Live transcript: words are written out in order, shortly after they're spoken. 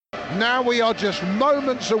Now we are just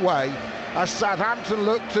moments away as Southampton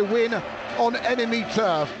look to win on enemy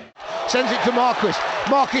turf. Sends it to Marquis.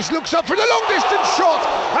 Marquis looks up for the long distance shot,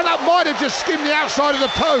 and that might have just skimmed the outside of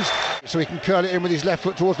the post. So he can curl it in with his left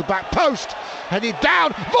foot towards the back post. Headed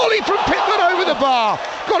down, volley from Pittman over the bar.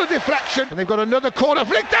 Got a deflection, and they've got another corner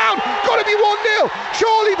flick down. Got to be 1-0.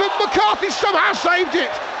 Surely, but McCarthy somehow saved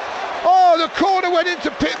it. Oh, the corner went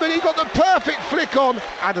into Pittman. He got the perfect flick on.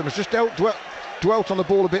 Adams just dwelt on the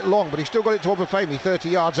ball a bit long, but he still got it to Obafemi, 30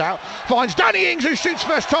 yards out. Finds Danny Ings, who shoots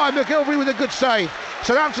first time. McGilvery with a good save.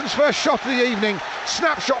 Southampton's first shot of the evening.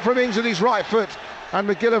 Snapshot from Ings with his right foot. And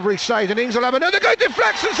McGillivray saved, and Ings will have another good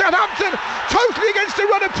deflection. Southampton, totally against the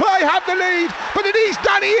run of play, have the lead. But it is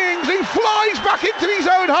Danny Ings who flies back into his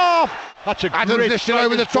own half. That's a Adams lifts it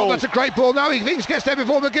over the top. That's a great ball. Now Ings gets there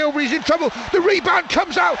before McGilvery's in trouble. The rebound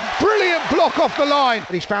comes out. Brilliant block off the line.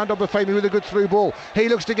 And he's found Obafemi with a good through ball. He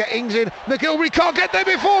looks to get Ings in. McGilvery can't get there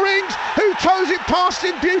before Ings, who toes it past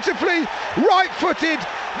him beautifully. Right-footed.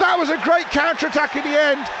 That was a great counter-attack in the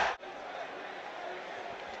end.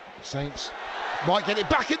 Saints might get it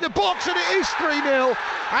back in the box, and it is 3-0.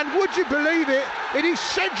 And would you believe it, it is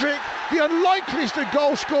Cedric, the unlikeliest of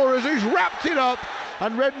goal scorers, who's wrapped it up.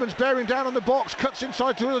 And Redmond's bearing down on the box, cuts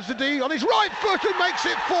inside towards the D on his right foot and makes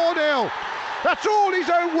it 4-0. That's all his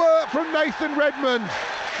own work from Nathan Redmond.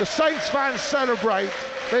 The Saints fans celebrate.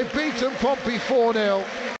 They've beaten Pompey 4-0.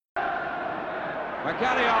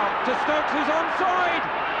 Magalhaes to Stokes, who's onside.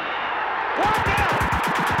 1-0.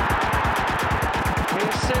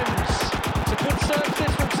 Here's Sims. It's a good serve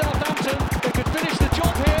this from Southampton. They could finish the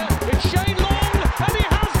job here. It's Shane Long, and he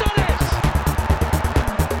has done it.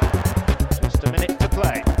 Just a minute to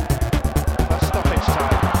play. That's stoppage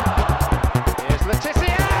time. Here's Le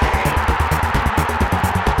Tissier.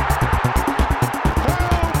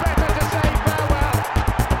 Who better to say farewell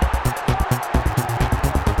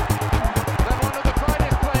than one of the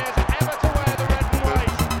finest players ever to wear the red and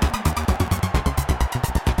white.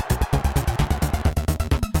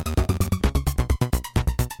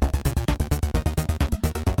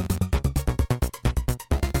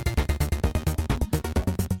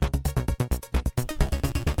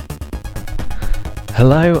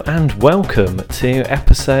 Hello and welcome to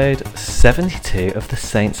episode 72 of the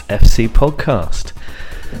Saints FC podcast.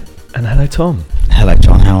 And hello Tom. Hello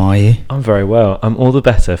John, how are you? I'm very well. I'm all the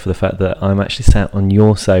better for the fact that I'm actually sat on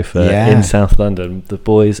your sofa in South London. The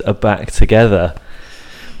boys are back together.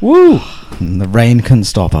 Woo! The rain couldn't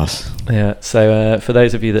stop us. Yeah, so for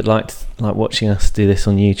those of you that like watching us do this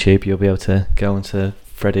on YouTube, you'll be able to go onto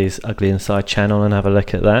Freddie's Ugly Inside channel and have a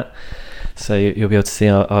look at that. So you'll be able to see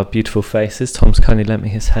our beautiful faces. Tom's kindly lent me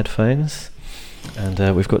his headphones.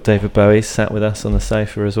 And we've got David Bowie sat with us on the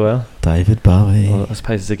sofa as well. David Bowie. Well, I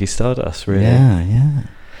suppose Ziggy Stardust, really. Yeah.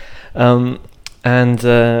 And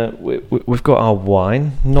we've got our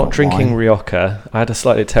wine. Not drinking Rioja. I had a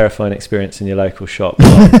slightly terrifying experience in your local shop.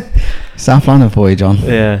 South London for you, John.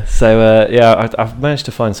 Yeah. So I've managed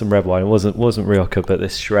to find some red wine. It wasn't Rioja, but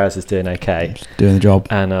this Shiraz is doing okay. Just doing the job.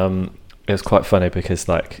 And it was quite funny because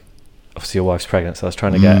obviously your wife's pregnant, so I was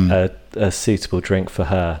trying to get a suitable drink for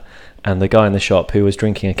her. And the guy in the shop who was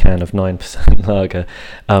drinking a can of 9% lager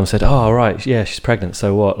said, "Oh, right, yeah, she's pregnant.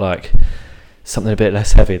 So what? Like something a bit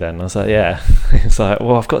less heavy then?" I was like, "Yeah." It's like,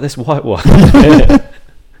 "Well, I've got this white one."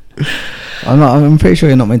 I'm pretty sure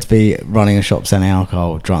you're not meant to be running a shop selling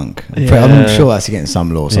alcohol drunk. I'm sure that's against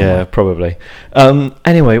some law somewhere. Yeah, probably.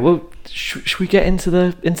 Anyway, well, should we get into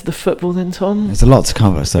the football then, Tom? There's a lot to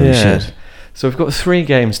cover, so we should. So we've got 3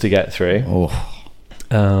 games to get through. Oh.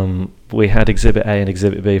 We had Exhibit A and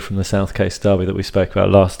Exhibit B from the South Coast Derby that we spoke about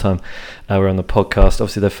last time we were on the podcast.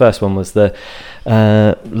 Obviously, the first one was the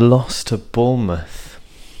loss to Bournemouth.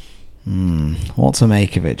 What to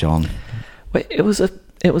make of it, John? Well, it was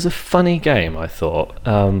a funny game, I thought,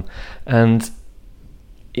 and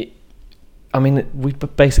we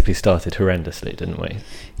basically started horrendously, didn't we?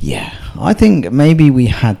 Yeah, I think maybe we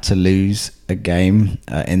had to lose a game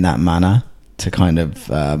in that manner to kind of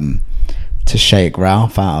to shake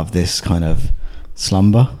Ralph out of this kind of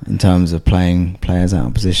slumber in terms of playing players out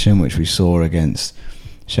of position, which we saw against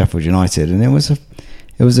Sheffield United, and it was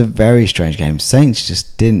a very strange game. Saints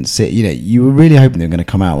just didn't sit. You were really hoping they were going to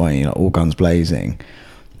come out, weren't you, all guns blazing,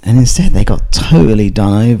 and instead they got totally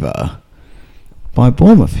done over by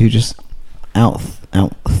Bournemouth, who just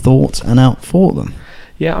out-thought and out-fought them.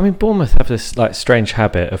 Yeah, I mean, Bournemouth have this strange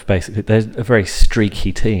habit of basically, they're a very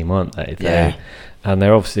streaky team, aren't they? And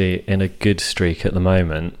they're obviously in a good streak at the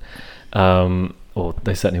moment, or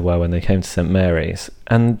they certainly were when they came to St Mary's,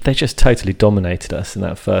 and they just totally dominated us in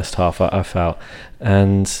that first half, I felt.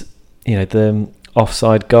 And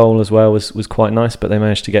offside goal as well was quite nice, but they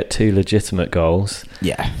managed to get 2 legitimate goals.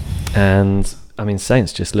 Yeah. And I mean,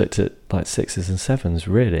 Saints just looked at like 6s and 7s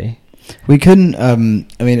really. We couldn't. I mean,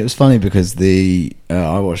 it was funny because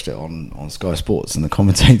I watched it on Sky Sports, and the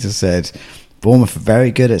commentator said Bournemouth are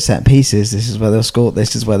very good at set pieces. This is where they'll score.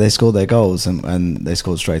 This is where they scored their goals, and they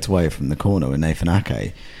scored straight away from the corner with Nathan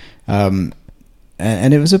Ake.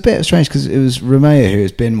 And it was a bit strange because it was Romeo, who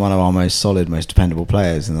has been one of our most solid, most dependable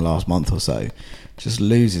players in the last month or so, just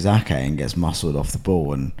loses Ake and gets muscled off the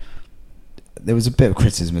ball. And there was a bit of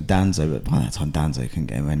criticism of Danzo, but by that time Danzo couldn't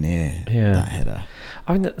get anywhere near that header.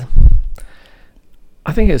 I mean,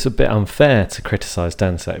 I think it's a bit unfair to criticise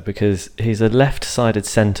Danzo because he's a left-sided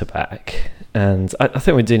centre-back, and I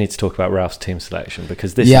think we do need to talk about Ralph's team selection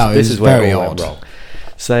because this is where it all went wrong.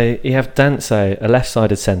 So you have Danzo, a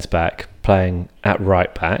left-sided centre-back, playing at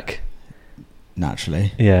right-back.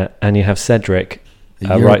 Naturally. Yeah, and you have Cedric,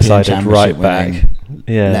 a right-sided right-back.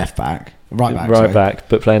 Yeah. Left-back. Right-back,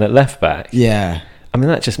 but playing at left-back. Yeah. I mean,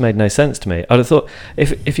 that just made no sense to me. I'd have thought,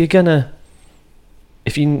 if you're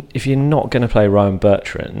not gonna play Ryan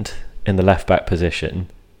Bertrand in the left back position,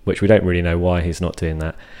 which we don't really know why he's not doing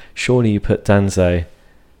that, surely you put Danzo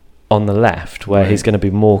on the left where he's going to be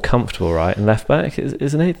more comfortable, right, in left back,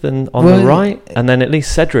 isn't he, than on the right? And then at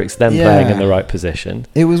least Cedric's then playing in the right position.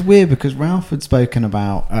 It was weird because Ralph had spoken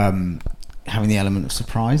about having the element of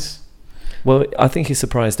surprise. Well, I think he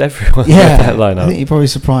surprised everyone with that lineup. I think he probably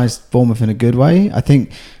surprised Bournemouth in a good way. I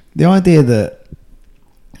think the idea that,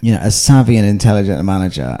 as savvy and intelligent a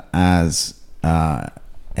manager as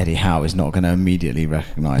Eddie Howe is not going to immediately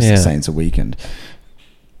recognise the Saints are weakened,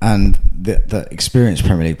 and the experienced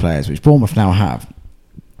Premier League players, which Bournemouth now have.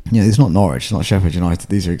 It's not Norwich, it's not Sheffield United.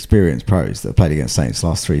 These are experienced pros that have played against Saints the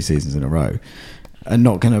last 3 seasons in a row, are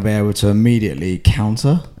not going to be able to immediately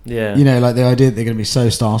counter. Yeah. Like the idea that they're going to be so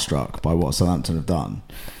starstruck by what Southampton have done,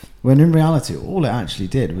 when in reality, all it actually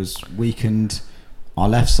did was weakened our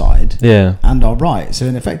left side and our right. So,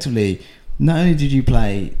 effectively, not only did you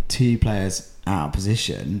play 2 players out of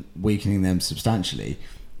position, weakening them substantially,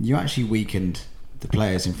 you actually weakened the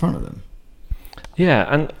players in front of them. Yeah,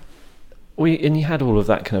 and you had all of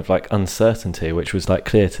that kind of like uncertainty, which was like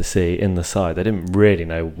clear to see in the side. They didn't really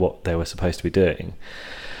know what they were supposed to be doing.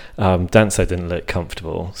 Danso didn't look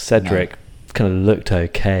comfortable. Cedric kind of looked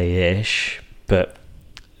okay-ish, but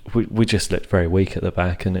we just looked very weak at the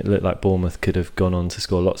back, and it looked like Bournemouth could have gone on to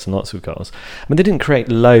score lots and lots of goals. I mean, they didn't create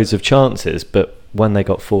loads of chances, but when they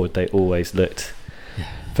got forward, they always looked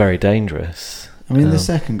very dangerous. I mean, the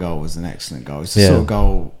second goal was an excellent goal. It's the sort of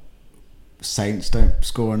goal Saints don't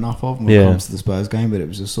score enough of when it comes to the Spurs game, but it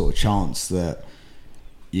was a sort of chance that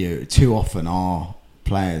too often our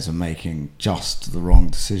players are making just the wrong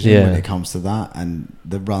decision when it comes to that, and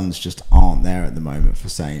the runs just aren't there at the moment for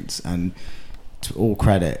Saints. And to all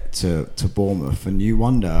credit to Bournemouth, and you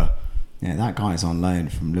wonder, that guy's on loan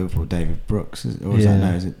from Liverpool, David Brooks, is it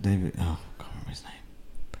David? Oh, I can't remember his name.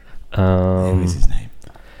 Who is his name?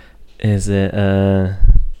 Is it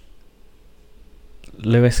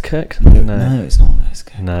Lewis Cook? No, it's not Lewis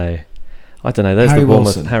Cook. No, I don't know. There's Harry the Bournemouth.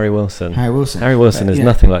 Wilson. Harry Wilson. Harry Wilson is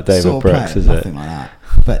nothing like David Brooks, is it? Nothing like that.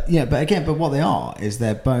 But what they are is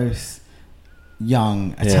they're both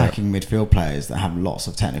young attacking midfield players that have lots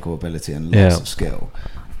of technical ability and lots of skill,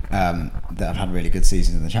 that have had really good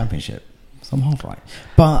seasons in the Championship. So I'm half right.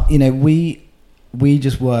 But we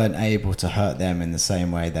just weren't able to hurt them in the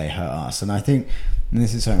same way they hurt us. And I think, and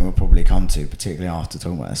this is something we'll probably come to, particularly after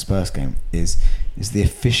talking about the Spurs game, is the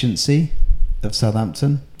efficiency of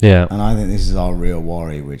Southampton. Yeah. And I think this is our real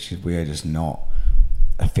worry, which is we are just not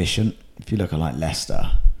efficient. If you look at like Leicester,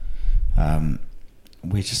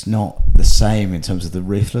 we're just not the same in terms of the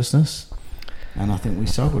ruthlessness. And I think we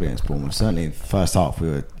struggled against Bournemouth. Certainly in the first half,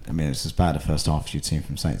 it was as bad a first half as you'd seen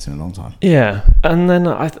from Saints in a long time. Yeah. And then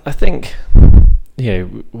I think,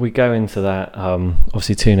 we go into that,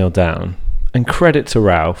 obviously 2-0 down. And credit to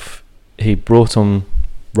Ralph, he brought on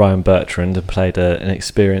Ryan Bertrand and played an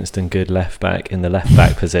experienced and good left back in the left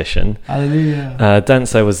back position. Hallelujah.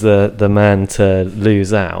 Danso was the man to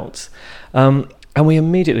lose out. And we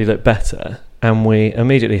immediately looked better. And we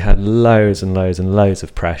immediately had loads and loads and loads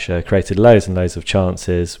of pressure, created loads and loads of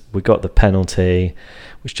chances. We got the penalty,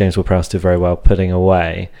 which James Ward-Prowse did very well putting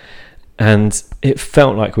away. And it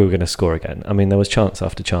felt like we were going to score again. I mean, there was chance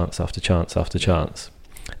after chance after chance after chance.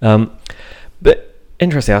 But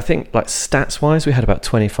interesting, I think like stats-wise, we had about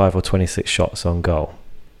 25 or 26 shots on goal.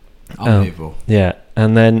 Unbelievable.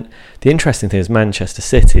 And then the interesting thing is Manchester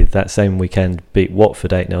City that same weekend beat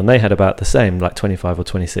Watford 8-0, and they had about the same, like 25 or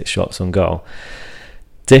 26 shots on goal.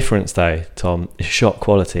 difference though, Tom, is shot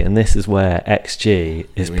quality, and this is where XG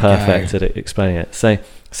is perfect at explaining it. So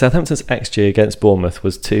Southampton's XG against Bournemouth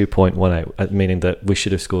was 2.18, meaning that we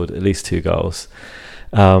should have scored at least 2 goals.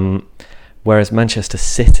 Whereas Manchester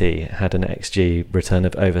City had an XG return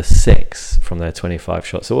of over 6 from their 25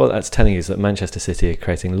 shots. So what that's telling you is that Manchester City are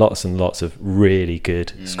creating lots and lots of really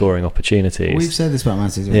good scoring opportunities. Well, we've said this about Man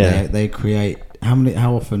City. They create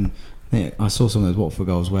how often? I saw some of those Watford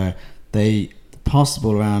goals where they pass the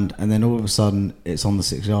ball around and then all of a sudden it's on the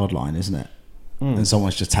 6-yard line, isn't it? And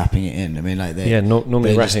someone's just tapping it in. I mean, like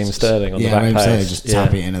normally Raheem Sterling on the back post, just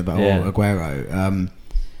tapping it in about Aguero.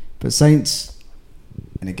 But Saints.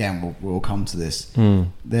 And again, we'll come to this.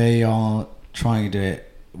 They are trying to do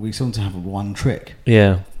it. We sort of have one trick,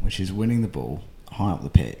 which is winning the ball high up the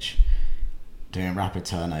pitch, doing rapid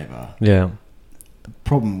turnover. Yeah. The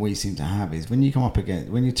problem we seem to have is when you come up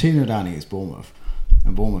against, when you're 2-0 down against Bournemouth,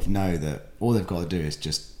 and Bournemouth know that all they've got to do is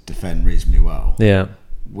just defend reasonably well. Yeah.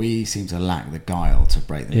 We seem to lack the guile to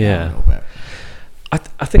break them down a little bit.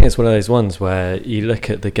 I think it's one of those ones where you look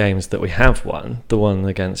at the games that we have won, the one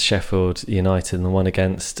against Sheffield United and the one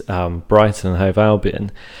against Brighton and Hove Albion,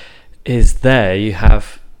 is there you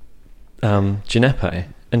have Djenepo.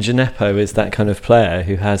 And Djenepo is that kind of player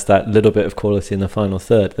who has that little bit of quality in the final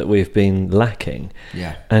third that we've been lacking.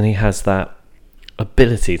 Yeah. And he has that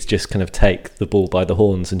ability to just kind of take the ball by the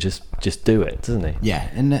horns and just do it, doesn't he? Yeah,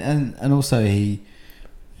 and also he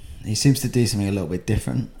seems to do something a little bit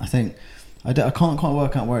different. I think... I can't quite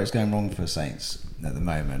work out where it's going wrong for Saints at the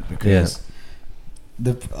moment because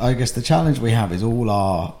I guess the challenge we have is all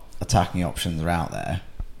our attacking options are out there.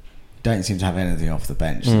 Don't seem to have anything off the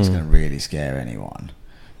bench that's going to really scare anyone.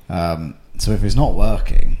 So if it's not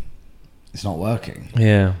working, it's not working.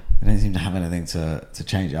 Yeah. We don't seem to have anything to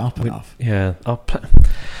change it up enough. Yeah.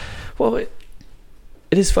 Well, it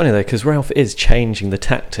is funny though because Ralph is changing the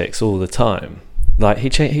tactics all the time. Like he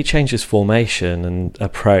changes formation and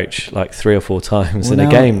approach like 3 or 4 times in a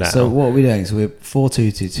game now. So what are we doing? So we're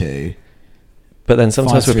 4-2-2-2. But then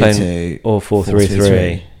sometimes we're playing or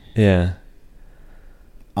 4-3-3. Yeah.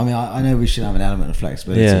 I mean, I know we should have an element of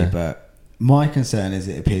flexibility, but my concern is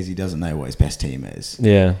it appears he doesn't know what his best team is.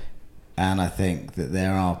 Yeah. And I think that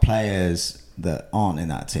there are players that aren't in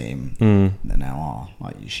that team that now are,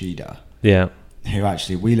 like Yoshida. Yeah. Who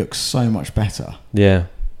actually we look so much better. Yeah.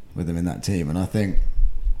 With them in that team, and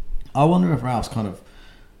I wonder if Ralph's kind of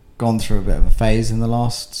gone through a bit of a phase in the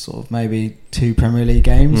last sort of maybe 2 Premier League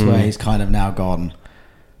games where he's kind of now gone,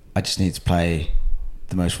 I just need to play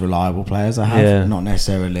the most reliable players I have, not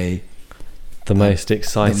necessarily the most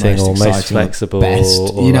exciting or most flexible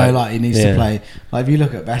best, or like he needs to play, like if you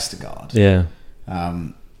look at Vestergaard,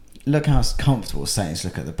 look how comfortable Saints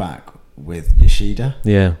look at the back with Yoshida,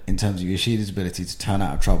 in terms of Yoshida's ability to turn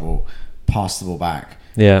out of trouble, pass the ball back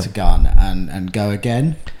to Gunn and go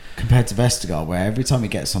again, compared to Vestergaard, where every time he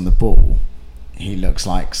gets on the ball he looks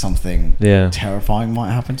like something terrifying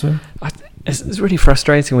might happen to him. It's really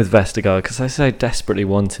frustrating with Vestergaard because I so desperately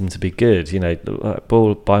want him to be good.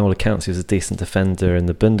 By all accounts he was a decent defender in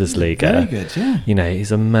the Bundesliga. Very good, yeah.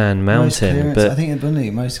 He's a man mountain, but I think in the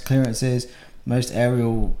Bundesliga most clearances, most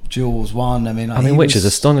aerial duels won. I mean which is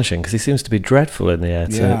astonishing because he seems to be dreadful in the air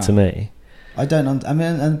to me. I don't.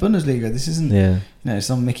 And Bundesliga. This isn't.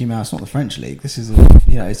 Some Mickey Mouse. Not the French league. This is.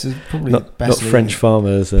 It's probably not, best. Not league. French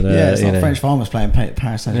farmers and. It's not French farmers playing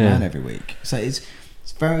Paris Saint-Germain every week. So it's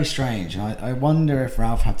very strange. And I wonder if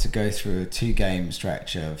Ralph had to go through a 2-game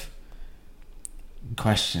stretch of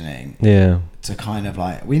questioning. Yeah. To kind of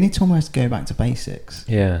we need to almost go back to basics.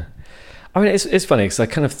 Yeah. I mean, it's funny because I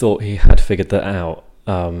kind of thought he had figured that out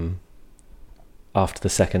after the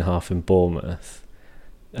second half in Bournemouth.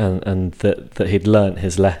 And that he'd learnt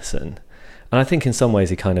his lesson, and I think in some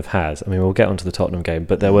ways he kind of has. I mean, we'll get onto the Tottenham game,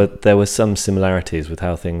 but there were some similarities with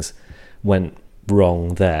how things went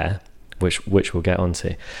wrong there, which we'll get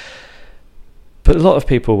onto. But a lot of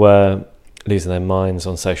people were losing their minds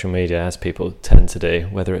on social media, as people tend to do,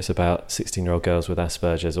 whether it's about 16-year-old girls with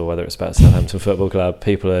Asperger's or whether it's about Southampton Football Club.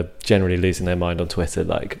 People are generally losing their mind on Twitter,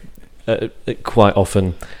 quite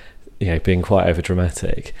often, being quite over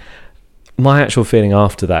dramatic. My actual feeling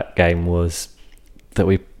after that game was that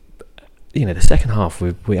the second half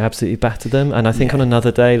we absolutely battered them, and I think on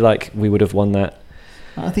another day we would have won that.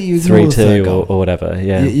 I think you ignore 3-2 or whatever.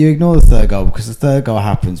 Yeah, you ignore the third goal because the third goal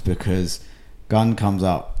happens because Gunn comes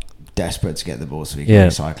up desperate to get the ball so he can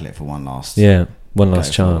recycle it for one last chance.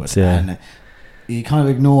 Forward. Yeah, and you kind of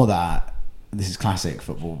ignore that. This is classic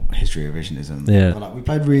football history revisionism. Yeah, but we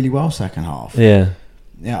played really well second half. Yeah,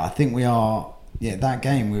 I think we are. That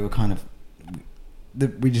game we were kind of.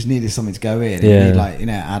 we just needed something to go in. Yeah. Like,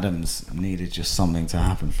 Adams needed just something to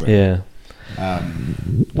happen for him. Yeah.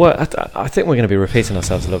 Well, I think we're going to be repeating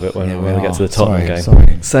ourselves a little bit when we get to the Tottenham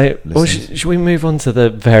game. So, should we move on to the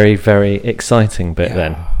very, very exciting bit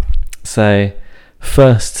then? So,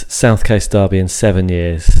 first South Coast derby in 7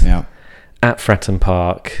 years at Fratton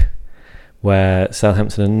Park, where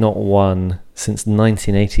Southampton had not won since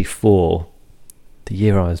 1984, the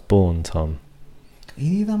year I was born, Tom. Are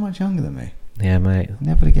you that much younger than me? Yeah, mate.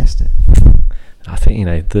 Never would have guessed it. I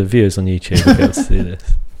think, the viewers on YouTube will be able to see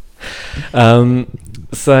this.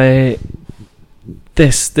 So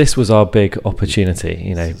this was our big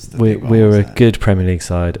opportunity. We were a good Premier League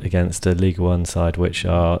side against a League One side which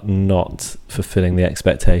are not fulfilling the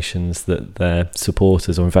expectations that their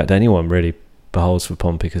supporters, or in fact anyone really, beholds for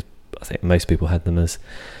Pompey, because I think most people had them as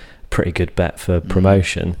a pretty good bet for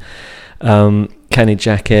promotion. Kenny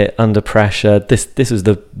Jackett under pressure. This was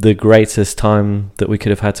the greatest time that we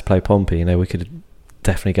could have had to play Pompey. We could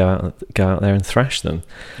definitely go out there and thrash them.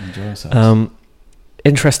 Enjoy ourselves.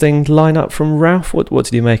 Interesting lineup from Ralph. What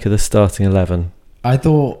did you make of the starting 11? I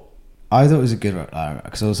thought it was a good lineup,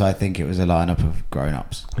 because also I think it was a lineup of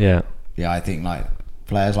grown-ups. Yeah, I think like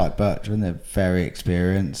players like Bertrand, they're very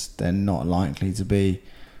experienced. They're not likely to be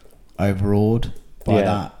overawed by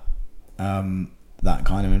that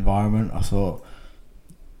kind of environment. I thought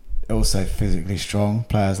also physically strong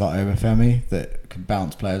players like Obafemi that can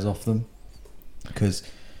bounce players off them, because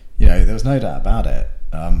there was no doubt about it.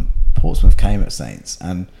 Portsmouth came at Saints,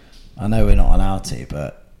 and I know we're not allowed to,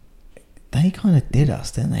 but they kind of did us,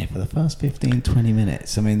 didn't they, for the first 15-20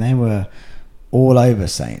 minutes. I mean, they were all over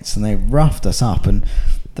Saints and they roughed us up. And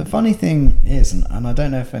the funny thing is, and I don't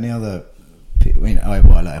know if any other people,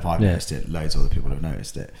 if I've noticed it, loads of other people have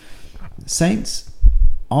noticed it, Saints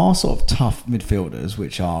are sort of tough midfielders,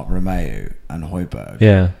 which are Romeu and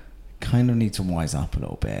Højbjerg, kind of need to wise up a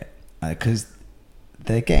little bit, because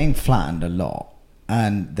they're getting flattened a lot,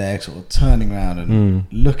 and they're sort of turning around and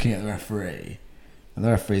looking at the referee, and the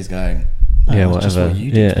referee's going, that's just what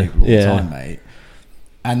you do to people all the time, mate.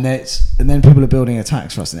 And then people are building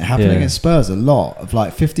attacks for us, and it happened against Spurs a lot of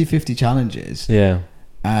like 50-50 challenges.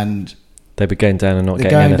 And they were going down and not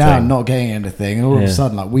getting anything. Not getting anything, and all of a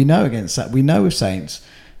sudden, like we know with Saints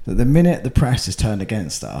that the minute the press is turned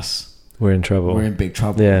against us, we're in trouble. We're in big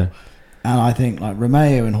trouble. Yeah. And I think like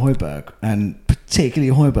Romeu and Højbjerg, and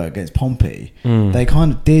particularly Højbjerg against Pompey, they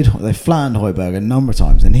flattened Højbjerg a number of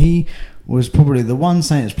times, and he was probably the one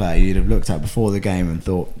Saints player you'd have looked at before the game and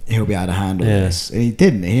thought he'll be able to handle this. And he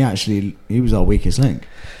didn't. He was our weakest link.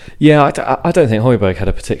 Yeah, I don't think Højbjerg had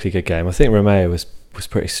a particularly good game. I think Romeu was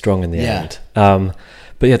pretty strong in the end.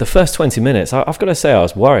 But the first 20 minutes, I've got to say I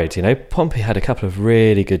was worried. Pompey had a couple of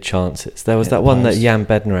really good chances. There was that one that Jan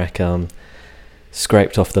Bednarek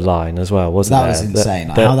scraped off the line as well, wasn't there? That was insane.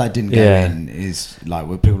 How that didn't go in is like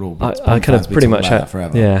where people all. I kind of pretty much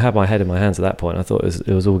had my head in my hands at that point. I thought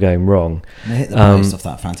it was all going wrong. And they hit the post off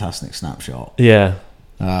that fantastic snapshot. Yeah.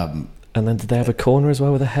 And then did they have a corner as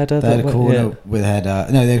well with a header? They had a corner with a header.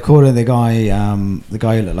 No, they had a corner. The guy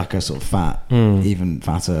who looked like a sort of fat, even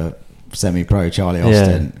fatter semi-pro, Charlie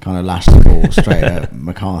Austin, kind of lashed the ball straight at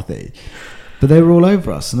McCarthy. But they were all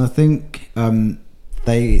over us, and I think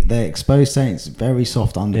they exposed Saints very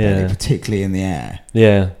soft underbelly, particularly in the air.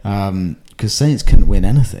 Yeah. Because Saints couldn't win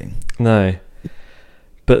anything. No.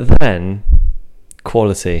 But then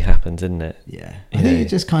quality happened, didn't it? Yeah. I think it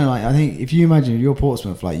just kind of like, I think if you imagine you're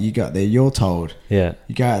Portsmouth, like you go out there, you're told, you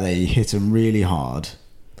go out there, you hit them really hard,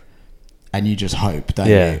 and you just hope, don't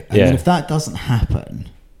you? And then if that doesn't happen,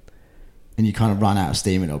 and you kind of run out of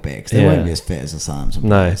steam a little bit, because they won't be as fit as the Southampton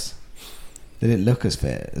players. They didn't look as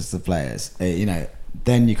fit as the players.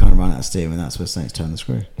 Then you kind of run out of steam, and that's where Saints turn the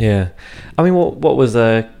screw. Yeah. I mean, what was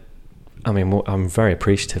I'm very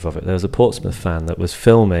appreciative of it. There was a Portsmouth fan that was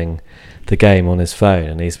filming the game on his phone,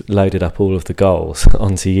 and he's loaded up all of the goals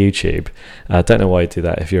onto YouTube. I don't know why you do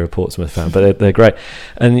that if you're a Portsmouth fan, but they're great.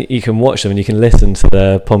 And you can watch them, and you can listen to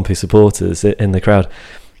the Pompey supporters in the crowd.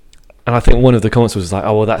 And I think one of the comments was like,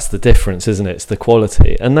 oh, well, that's the difference, isn't it? It's the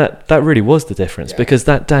quality. And that really was the difference, because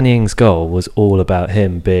that Danny Ings goal was all about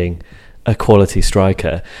him being a quality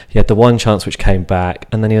striker. He had the one chance which came back,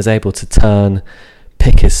 and then he was able to turn,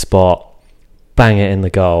 pick his spot, bang it in the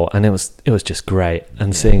goal, and it was just great.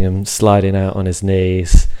 And seeing him sliding out on his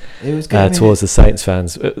knees towards the Saints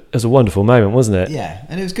fans, it was a wonderful moment, wasn't it? Yeah,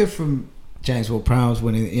 and it was good from James Ward-Prowse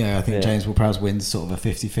winning. I think James Ward-Prowse wins sort of a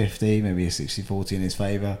 50-50, maybe a 60-40 in his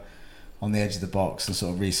favour on the edge of the box, and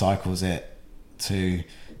sort of recycles it to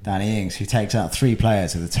Danny Ings, who takes out 3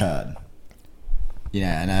 players with a turn.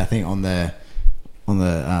 And I think on the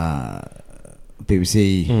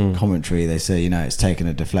BBC commentary, they say, it's taken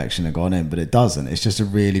a deflection and gone in, but it doesn't. It's just a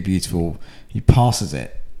really beautiful. He passes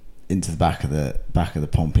it into the back of the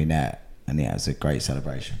Pompey net, and it was a great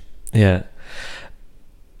celebration. Yeah,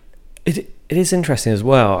 it is interesting as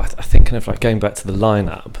well. I think kind of like going back to the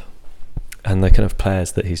lineup and the kind of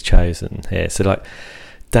players that he's chosen here. So like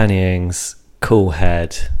Danny Ings, cool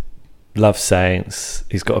head, loves Saints.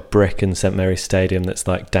 He's got a brick in St Mary's Stadium that's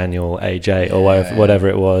like Daniel AJ or whatever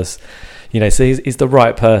it was. So he's the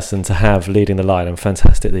right person to have leading the line, and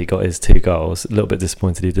fantastic that he got his 2 goals. A little bit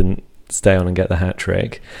disappointed he didn't stay on and get the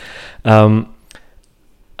hat-trick.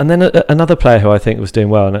 And then another player who I think was doing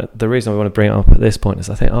well, and the reason I want to bring it up at this point is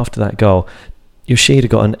I think after that goal, Yoshida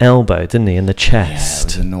got an elbow, didn't he, in the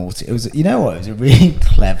chest? Yeah, it was a naughty. It was, it was a really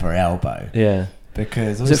clever elbow. Yeah.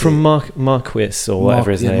 Because was it from Marquis or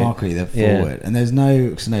whatever his name? Marquis, the forward, and there's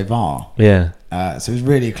no VAR. Yeah. So it was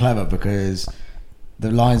really clever because the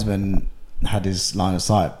linesman had his line of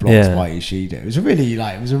sight blocked by Yoshida. It was a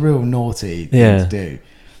real naughty thing to do.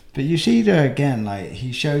 But Yoshida, again,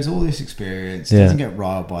 he shows all this experience. Doesn't get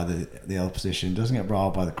riled by the opposition. Doesn't get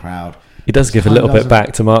riled by the crowd. He does give a little bit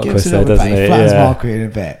back to Marquis, though, doesn't he? He flattens Marquis in a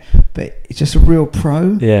bit. But it's just a real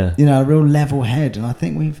pro. Yeah. A real level head. And I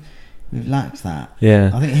think we've lacked that.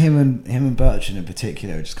 Yeah. I think him and Bertrand in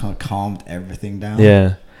particular just kind of calmed everything down.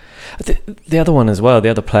 Yeah. The other one as well, the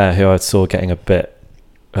other player who I saw getting a bit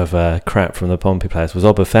of crap from the Pompey players was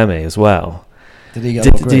Obafemi as well. Did he get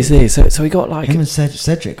Did you see? So he got him and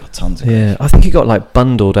Cedric got tons of grief. Yeah, I think he got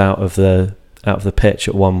bundled out of the pitch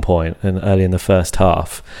at one point and early in the first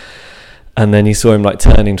half, and then you saw him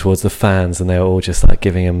turning towards the fans, and they were all just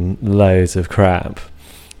giving him loads of crap,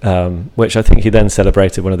 which I think he then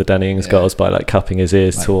celebrated one of the Danny Ings goals by cupping his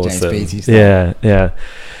ears towards them. Yeah.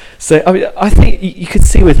 So I mean, I think you could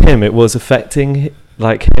see with him it was affecting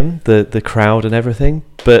him, the crowd and everything,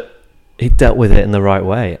 but he dealt with it in the right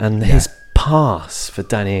way, and his pass for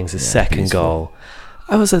Danny Ings' second goal,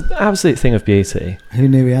 that was an absolute thing of beauty. Who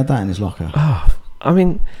knew he had that in his locker? Oh, I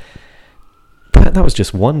mean, that was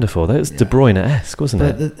just wonderful. That was De Bruyne-esque, wasn't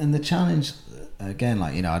it? And the challenge, again,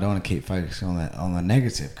 I don't want to keep focusing on the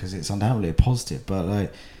negative because it's undoubtedly a positive, but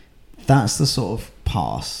that's the sort of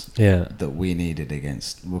pass that we needed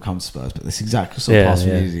against. We'll come to Spurs, but this exact sort of pass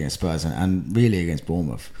we needed against Spurs and really against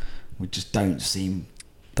Bournemouth. We just don't seem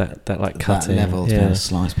that cutting level to be able to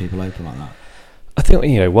slice people open like that. I think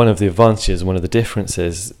one of the advantages, one of the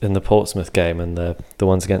differences in the Portsmouth game and the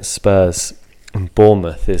ones against Spurs and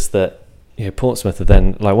Bournemouth is that Portsmouth are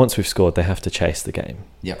then once we've scored, they have to chase the game.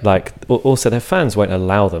 Yep. Also their fans won't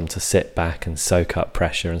allow them to sit back and soak up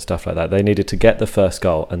pressure and stuff like that. They needed to get the first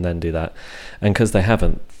goal and then do that, and because they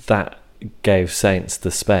haven't, that gave Saints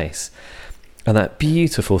the space. And that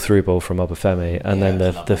beautiful through ball from Obafemi, and then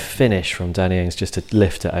the finish from Danny Ings just to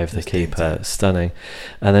lift it over the keeper, stunning.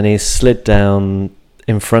 And then he slid down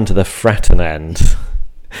in front of the Fratton end,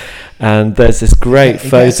 and there's this great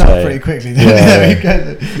photo. Gets up pretty quickly.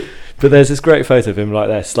 But there's this great photo of him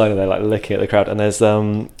there, slowly there, looking at the crowd, and there's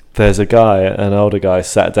a guy, an older guy,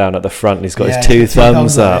 sat down at the front, and he's got his two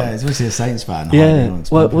thumbs up. Yeah, he's obviously a Saints fan. Yeah.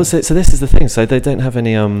 Well, was it? So this is the thing. So they don't have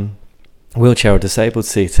any wheelchair or disabled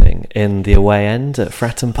seating in the away end at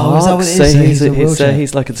Fratton Park. Oh, is that what it is? So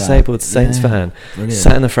he's like a disabled Saints fan. Brilliant.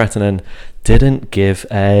 Sat in the Fratton end, didn't give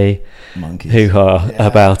a Monkeys. hoo-ha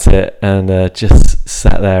about it, and just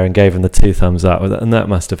sat there and gave him the two thumbs up. And that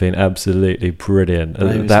must have been absolutely brilliant.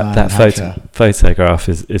 That photograph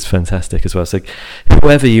is fantastic as well. So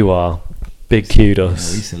whoever you are, big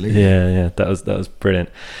kudos. Yeah, that was brilliant.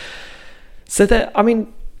 So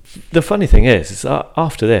the funny thing is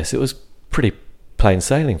after this, it was pretty plain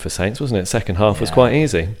sailing for Saints, wasn't it? Second half was quite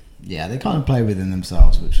easy. Yeah, they kind of played within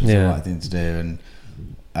themselves, which was the right thing to do, and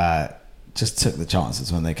just took the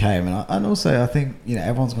chances when they came. And also, I think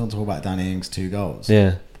everyone's going to talk about Danny Ings' 2 goals.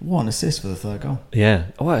 Yeah, what an assist for the third goal. Yeah,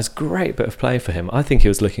 it was a great bit of play for him. I think he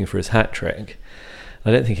was looking for his hat trick.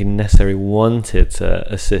 I don't think he necessarily wanted to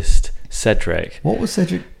assist Cedric. What was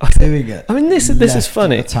Cedric doing? This is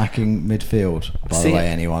funny. Attacking midfield, by the way,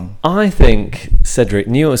 anyone? I think Cedric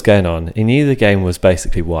knew what was going on. He knew the game was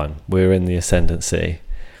basically won. We were in the ascendancy.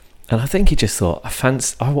 And I think he just thought,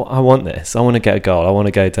 I want this. I want to get a goal. I want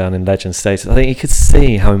to go down in legend status. I think he could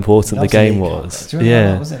see how important the game was. Do you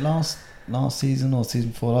remember, was it last season or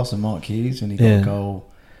season before last with Mark Hughes when he got a goal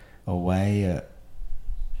away at...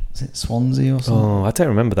 Was it Swansea or something? Oh, I don't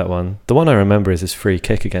remember that one. The one I remember is his free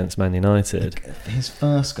kick against Man United. His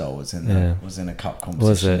first goal was in a cup competition.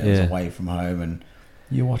 Was it? It was away from home, and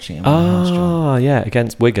you're watching him.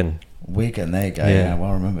 Against Wigan. Wigan, there you go. Yeah,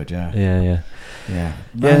 well remembered. Yeah.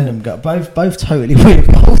 Random goal. Both totally weird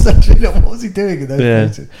goals. Actually, what was he doing in those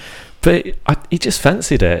places? But he just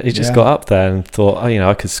fancied it. He just Yeah. got up there and thought, oh,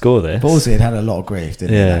 I could score this. Ballsy had a lot of grief,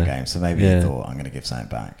 didn't he, in Yeah. that game? So maybe Yeah. he thought, I'm going to give something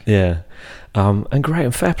back. Yeah. And great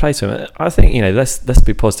and fair play to him. I think, let's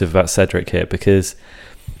be positive about Cedric here because,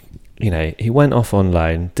 he went off on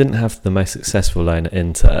loan, didn't have the most successful loan at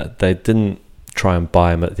Inter. They didn't try and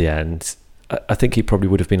buy him at the end. I think he probably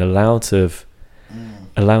would have been allowed to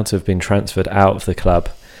have been transferred out of the club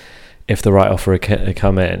if the right offer had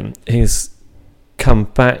come in. He's come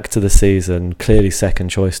back to the season clearly second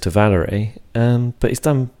choice to Valerie, but he's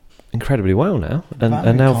done incredibly well now,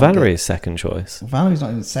 and now Valerie is second choice. Valerie's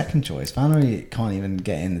not even second choice. Valerie can't even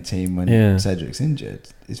get in the team when Cedric's injured.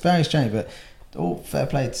 It's very strange, but all fair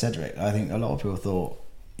play to Cedric. I think a lot of people thought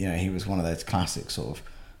he was one of those classic sort of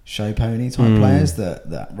show pony type players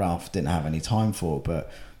that Ralph didn't have any time for,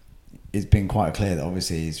 but it's been quite clear that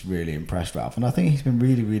obviously he's really impressed Ralph, and I think he's been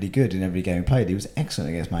really, really good in every game he played. He was excellent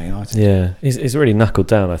against Man United. Yeah, he's really knuckled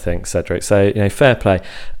down, I think, Cedric. So fair play,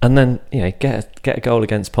 and then get a goal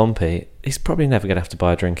against Pompey. He's probably never going to have to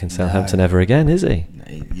buy a drink in Southampton ever again, is he?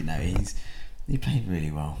 He played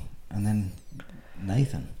really well, and then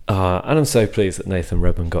Nathan. And I'm so pleased that Nathan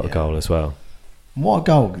Redmond got a goal as well. What a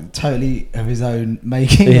goal! Totally of his own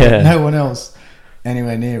making. Yeah. No one else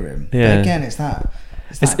anywhere near him. Yeah. But again, it's that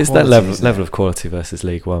that level of quality versus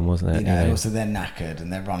League One, wasn't it? And also they're knackered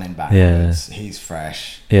and they're running backwards. Yeah. He's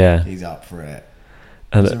fresh. Yeah. He's up for it.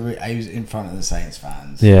 And he was in front of the Saints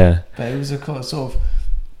fans. Yeah. But it was a sort of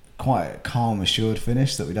quite calm, assured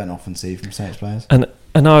finish that we don't often see from Saints players.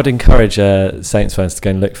 And I would encourage Saints fans to go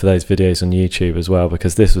and look for those videos on YouTube as well,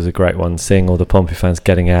 because this was a great one, seeing all the Pompey fans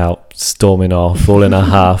getting out, storming off, all in a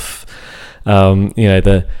huff.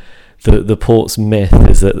 The Port's myth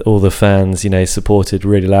is that all the fans, supported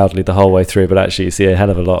really loudly the whole way through, but actually you see a hell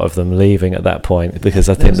of a lot of them leaving at that point because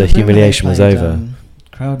I think the humiliation was over.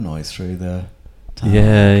 Crowd noise through the town.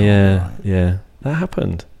 Yeah. That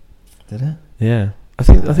happened. Did it? Yeah. I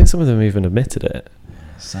think some of them even admitted it.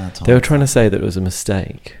 Sad time. They were trying to say that it was a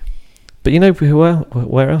mistake. But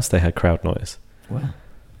where else they had crowd noise? Where?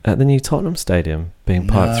 At the new Tottenham Stadium, being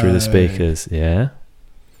piped through the speakers. Yeah.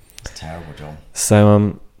 It's a terrible job.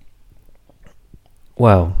 So,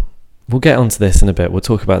 well, we'll get onto this in a bit. We'll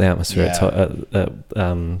talk about the atmosphere at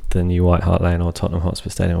the new White Hart Lane or Tottenham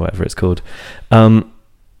Hotspur Stadium, whatever it's called.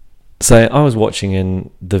 So I was watching in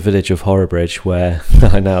the village of Horrobridge, where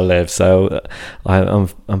I now live. So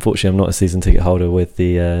unfortunately, I'm not a season ticket holder with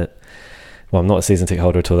the... I'm not a season ticket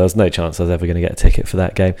holder at all. There was no chance I was ever going to get a ticket for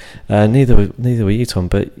that game. Neither were you, Tom,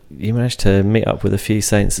 but you managed to meet up with a few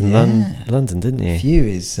Saints in London, didn't you? A few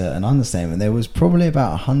is an understatement. There was probably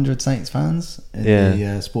about 100 Saints fans in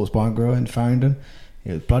the Sports Bar and Grill in Farringdon.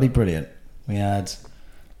 It was bloody brilliant. We had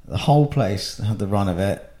the whole place had the run of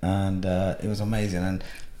it, and it was amazing. And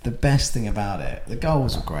the best thing about it, the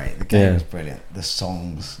goals were great. The game was brilliant. The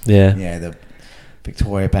songs, the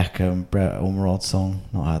Victoria Beckham, Brett Ormerod song.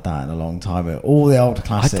 Not heard that in a long time. But all the old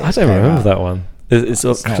classics. I don't remember that one. It's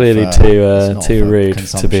clearly too rude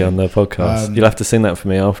to be on the podcast. You'll have to sing that for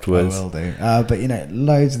me afterwards. I will do. But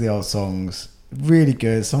loads of the old songs, really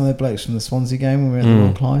good. Some of the blokes from the Swansea game when we were at the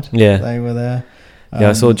Royal Clyde, they were there.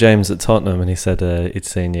 I saw James at Tottenham, and he said he'd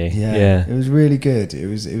seen you. Yeah, it was really good. It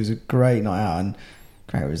was a great night out and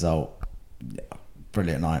great result.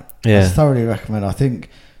 Brilliant night. I thoroughly recommend. I think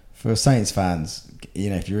for Saints fans,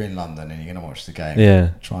 if you're in London and you're going to watch the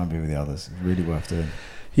game, try and be with the others. It's really worth doing.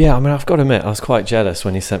 Yeah, I mean, I've got to admit, I was quite jealous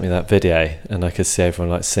when he sent me that video and I could see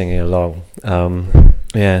everyone singing along.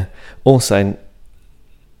 Also,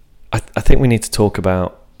 I think we need to talk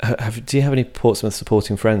about. Do you have any Portsmouth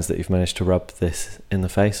supporting friends that you've managed to rub this in the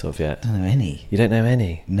face of yet? I don't know any. You don't know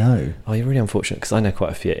any? No. Oh, you're really unfortunate because I know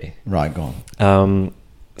quite a few. Right, go on.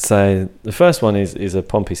 So the first one is a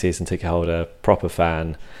Pompey season ticket holder, proper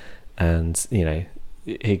fan, and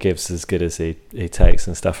he gives as good as he takes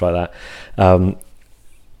and stuff like that.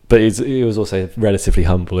 But he was also relatively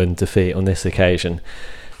humble in defeat on this occasion.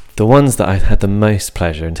 The ones that I had the most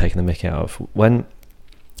pleasure in taking the mickey out of, when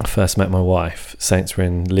I first met my wife, Saints were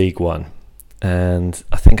in League One, and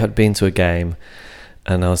I think I'd been to a game,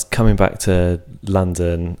 and I was coming back to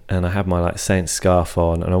London, and I had my Saints scarf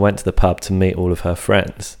on, and I went to the pub to meet all of her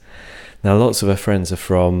friends. Now, lots of her friends are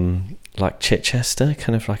from Chichester,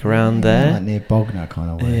 kind of around there, near Bognor kind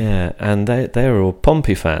of way. Yeah, and they were all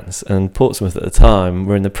Pompey fans, and Portsmouth at the time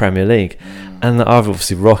were in the Premier League, and I've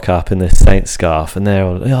obviously rock up in this Saints scarf, and they're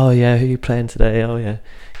all, oh yeah, who are you playing today? Oh yeah,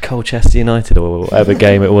 Colchester United or whatever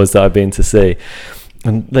game it was that I'd been to see,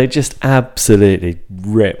 and they just absolutely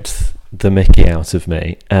ripped the mickey out of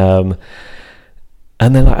me. And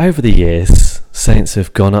then over the years, Saints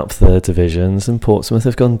have gone up the divisions and Portsmouth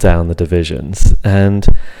have gone down the divisions, and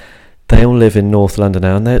they all live in North London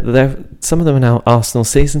now, and they're some of them are now Arsenal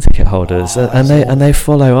season ticket holders, and they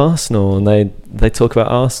follow Arsenal, and they talk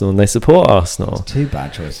about Arsenal, and they support Arsenal. It's two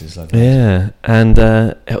bad choices. Like yeah, and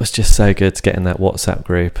it was just so good to get in that WhatsApp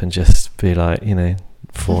group and just be like,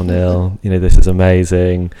 4-0, this is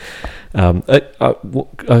amazing.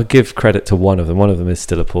 I'll give credit to one of them. One of them is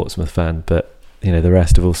still a Portsmouth fan, but the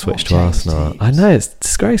rest have all switched to Arsenal. Teams. I know, it's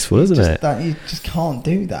disgraceful, isn't it? You just can't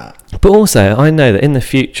do that. But also, I know that in the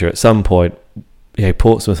future, at some point,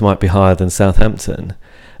 Portsmouth might be higher than Southampton,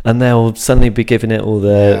 and they'll suddenly be giving it all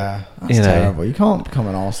the. That's terrible. You can't become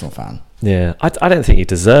an Arsenal fan. Yeah, I don't think you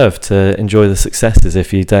deserve to enjoy the successes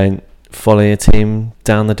if you don't follow your team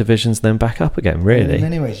down the divisions and then back up again. Really, in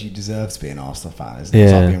many ways, you deserve to be an Arsenal fan. Isn't it?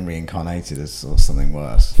 It's like being reincarnated as something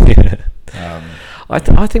worse. Yeah.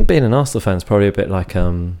 I think being an Arsenal fan is probably a bit like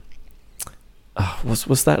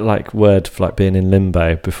what's that like word for like being in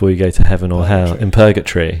limbo before you go to heaven or hell, in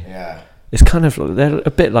purgatory. Yeah, it's kind of, they're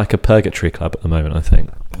a bit like a purgatory club at the moment, I think.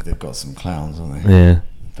 They've got some clowns, haven't they? Yeah,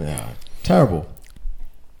 but yeah, terrible.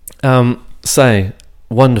 So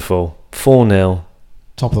wonderful 4-0,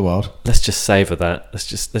 top of the world. Let's just savour that. Let's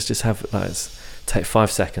just have take 5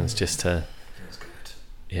 seconds just to. Feels good.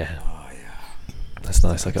 Yeah. Oh yeah. That's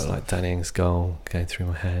nice. I got like Danny Ings' goal going through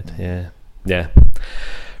my head. Yeah.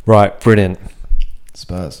 Right, brilliant.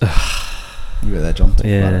 Spurs. You were there, John.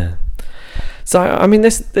 Yeah. So I mean,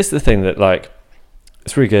 this is the thing that like,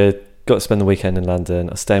 it's really good. Got to spend the weekend in London.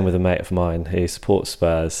 I was staying with a mate of mine who supports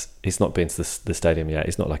Spurs. He's not been to the stadium yet.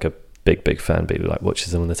 He's not like a big fan, but he like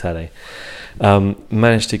watches them on the telly.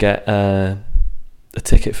 Managed to get a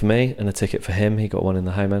ticket for me and a ticket for him. He got one in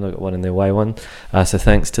the home end, I got one in the away one. So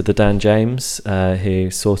thanks to the Dan James who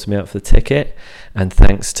sorted me out for the ticket, and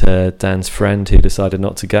thanks to Dan's friend who decided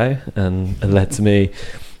not to go and led to me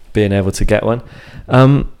being able to get one.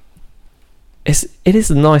 It is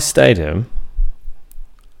a nice stadium.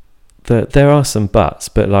 There are some buts,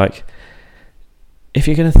 but like, if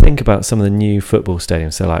you're going to think about some of the new football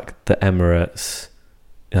stadiums, so like the Emirates,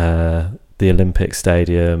 the Olympic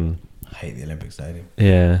Stadium. I hate the Olympic Stadium.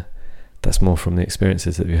 Yeah, that's more from the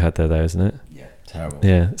experiences that we had there, though, isn't it? Yeah, terrible.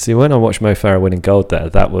 Yeah. See, when I watched Mo Farah winning gold there,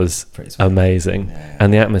 that was amazing,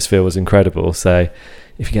 and the atmosphere was incredible. So,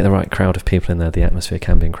 if you get the right crowd of people in there, the atmosphere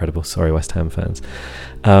can be incredible. Sorry, West Ham fans.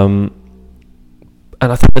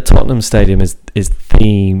 And I think the Tottenham Stadium is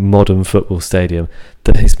the modern football stadium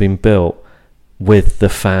that has been built with the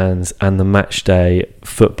fans and the match day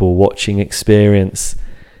football watching experience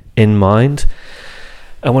in mind.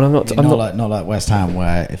 And when I'm not like West Ham,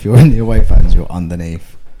 where if you're in the away fans, you're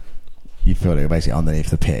underneath. You feel like you're basically underneath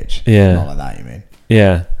the pitch. Yeah, not like that. You mean?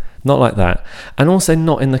 Yeah, not like that, and also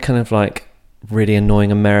not in the kind of like really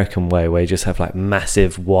annoying American way where you just have like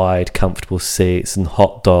massive, wide, comfortable seats and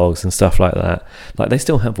hot dogs and stuff like that. Like, they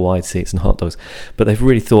still have wide seats and hot dogs, but they've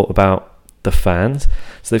really thought about the fans.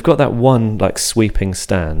 So they've got that one like sweeping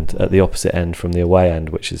stand at the opposite end from the away end,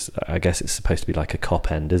 which is, I guess it's supposed to be like a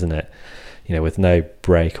cop end, isn't it? With no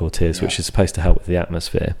break or tiers, which is supposed to help with the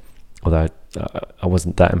atmosphere. Although I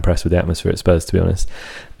wasn't that impressed with the atmosphere at Spurs, to be honest.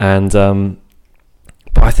 And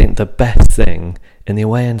but I think the best thing in the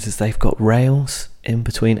away ends is they've got rails in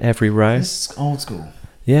between every row. It's old school.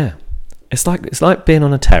 Yeah, it's like being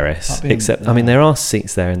on a terrace, except I mean, there are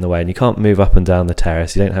seats there in the way, and you can't move up and down the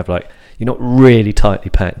terrace. You don't have you're not really tightly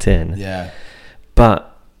packed in. Yeah, but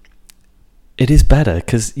it is better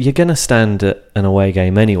because you're going to stand at an away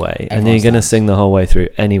game anyway, and you're going to sing the whole way through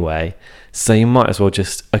anyway. So you might as well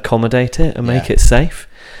just accommodate it and make it safe.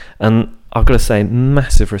 And I've got to say,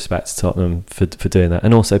 massive respect to Tottenham for doing that,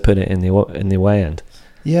 and also putting it in the away end.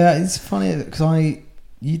 Yeah, it's funny because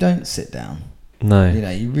you don't sit down. No,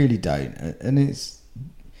 you really don't, and it's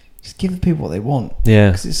just give people what they want.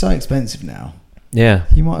 Yeah, because it's so expensive now. Yeah,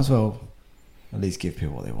 you might as well at least give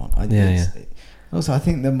people what they want. Also, I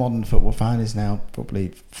think the modern football fan is now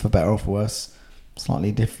probably, for better or for worse,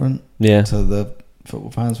 slightly different. Yeah, to the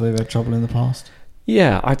football fans where we've had trouble in the past.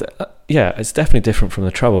 Yeah, it's definitely different from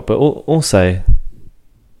the trouble, but also,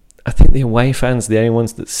 I think the away fans are the only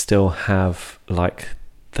ones that still have like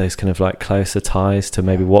those kind of like closer ties to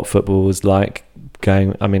maybe what football was like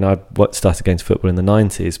going. I mean, I started going to football in the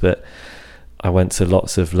 90s, but I went to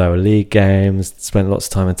lots of lower league games, spent lots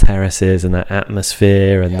of time in terraces and that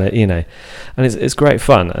atmosphere, and and it's great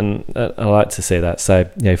fun, and I like to see that. So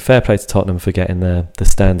fair play to Tottenham for getting the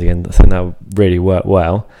standing, and I think that really worked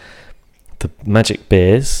well. The magic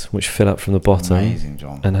beers, which fill up from the bottom. Amazing,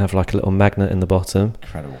 John. And have like a little magnet in the bottom.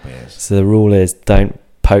 Incredible beers. So the rule is, don't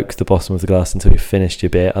poke the bottom of the glass until you've finished your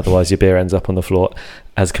beer, otherwise your beer ends up on the floor,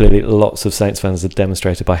 as clearly lots of Saints fans have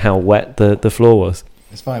demonstrated by how wet the floor was.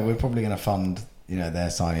 It's funny, we're probably going to fund their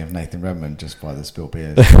signing of Nathan Redmond just by the spilt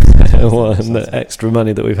beers. Well, and the extra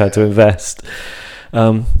money that we've had to invest.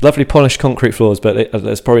 Lovely polished concrete floors, but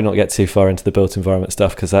let's probably not get too far into the built environment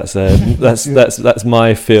stuff because that's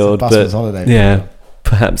my field. It's a busman's holiday. Yeah,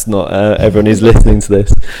 perhaps not everyone who's listening to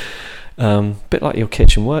this. Bit like your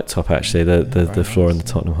kitchen worktop, actually, the floor in the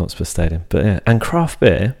Tottenham Hotspur Stadium. But yeah, and craft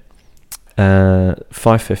beer,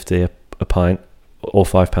 $5.50 a pint or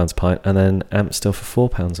 £5 a pint, and then Amstel for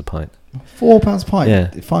 £4 a pint. £4 a pint.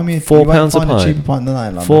 Yeah, Find me £4 a pint. A cheaper pint than that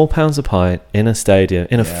in London. £4 a pint in a stadium,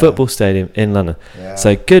 in a football stadium in London. Yeah.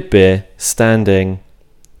 So good beer, standing,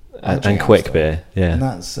 and quick Amstel. beer. Yeah, and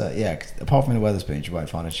that's 'cause apart from the Wetherspoons, you won't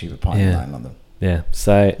find a cheaper pint than that in London. Yeah,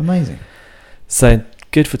 so Amazing. So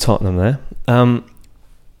good for Tottenham there.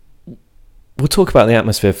 We'll talk about the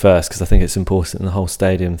atmosphere first because I think it's important in the whole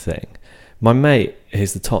stadium thing. My mate,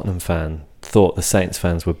 who's the Tottenham fan, thought the Saints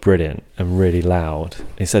fans were brilliant and really loud.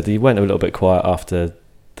 He said that he went a little bit quiet after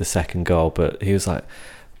the second goal, but he was like,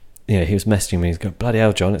 he was messaging me. He's going, bloody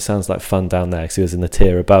hell, John, it sounds like fun down there because he was in the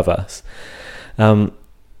tier above us. And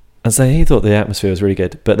so he thought the atmosphere was really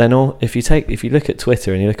good. But then if you look at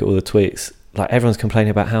Twitter and you look at all the tweets, like everyone's complaining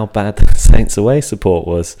about how bad the Saints away support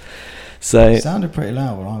was. So it sounded pretty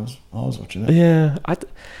loud when I was watching it. Yeah,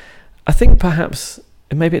 I think perhaps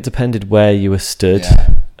maybe it depended where you were stood.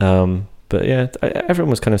 Yeah. But yeah, everyone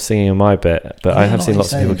was kind of singing on my bit. But I have seen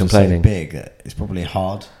lots of people complaining. So big that it's probably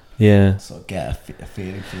hard. Yeah. Sort of get a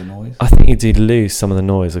feeling for the noise. I think you do lose some of the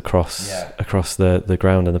noise across the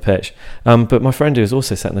ground and the pitch. But my friend who was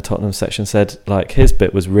also sat in the Tottenham section said like his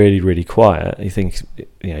bit was really, really quiet. He thinks,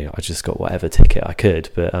 I just got whatever ticket I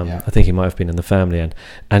could. But I think he might have been in the family end.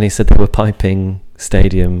 And he said they were piping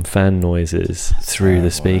stadium fan noises through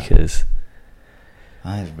the speakers.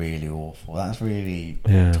 That is really awful. That's really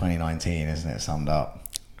 2019, isn't it? Summed up.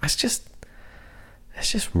 It's just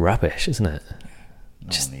rubbish, isn't it? No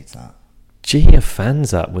one needs that. Gee your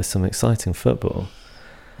fans up with some exciting football.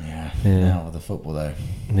 Yeah. Now with the football though.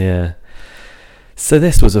 Yeah. So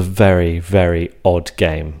this was a very, very odd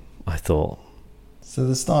game, I thought. So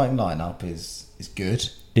the starting lineup is good.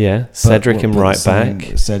 Yeah. Cedric in right back.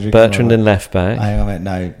 Bertrand in left back. Hang on a minute.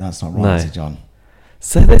 No, that's not right, is it, John?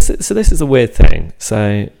 So this is a weird thing.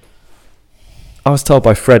 So I was told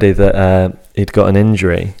by Freddie that he'd got an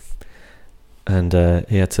injury and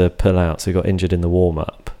he had to pull out, so he got injured in the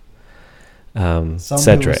warm-up. Some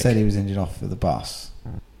Cedric people said he was injured off of the bus.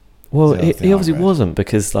 Well, he obviously wasn't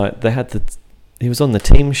because like he was on the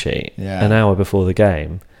team sheet an hour before the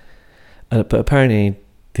game. But apparently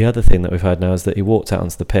the other thing that we've heard now is that he walked out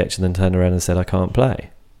onto the pitch and then turned around and said, "I can't play."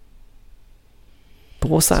 But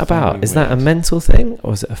what's that about? Is that a mental thing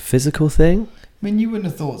or is it a physical thing? I mean, you wouldn't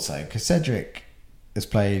have thought so because Cedric has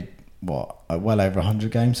played well over 100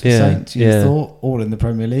 games for Saints. You thought all in the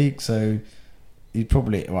Premier League, so he'd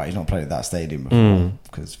probably he's not played at that stadium before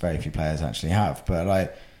because very few players actually have. But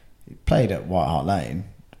like, he played at White Hart Lane,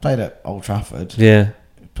 played at Old Trafford,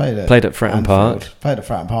 played at Fratton Park, played at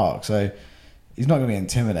Fratton Park. So he's not going to be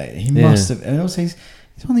intimidated. He must have, and also he's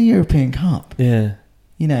won the European Cup. Yeah.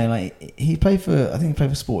 Like he played for, I think he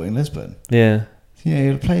played for Sporting Lisbon. Yeah.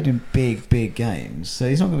 He played in big games, so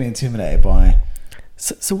he's not going to be intimidated by.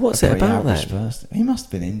 So what's it about then? He must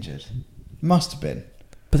have been injured. Must have been.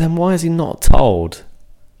 But then why is he not told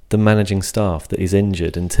the managing staff that he's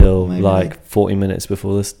injured until 40 minutes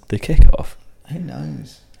before the kick-off? Who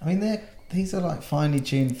knows? I mean, these are like finely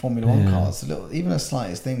tuned Formula One cars. Even a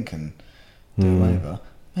slightest thing can do him over.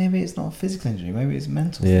 Maybe it's not a physical injury. Maybe it's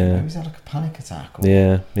mental. Maybe he's had like a panic attack. Or,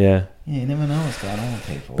 Yeah, you never know what's going on with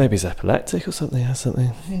people. Maybe he's epileptic or something.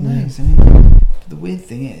 Who knows? I mean, the weird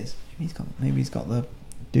thing is, maybe he's got the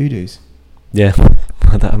doo-doos. Yeah,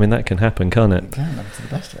 that can happen, can't it? It can happen to the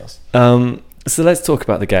best of us. So let's talk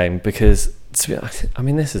about the game because, this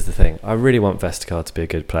is the thing. I really want Vestergaard to be a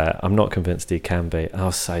good player. I'm not convinced he can be. I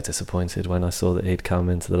was so disappointed when I saw that he'd come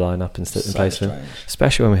into the lineup and stood in place of him,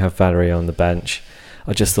 especially when we have Valerie on the bench.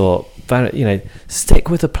 I just thought, stick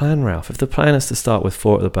with the plan, Ralph. If the plan is to start with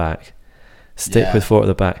 4 at the back, stick with 4 at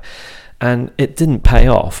the back. And it didn't pay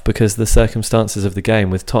off because the circumstances of the game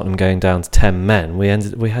with Tottenham going down to 10 men, we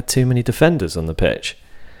had too many defenders on the pitch.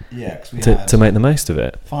 Yeah, because we to make the most of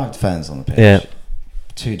it. 5 defenders on the pitch,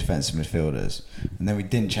 2 defensive midfielders, and then we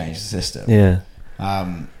didn't change the system. Yeah.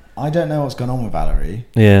 I don't know what's going on with Valerie.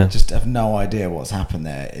 Yeah. Just have no idea what's happened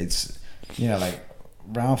there. It's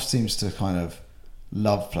Ralph seems to kind of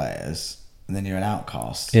love players, and then you're an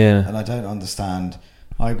outcast. Yeah. And I don't understand.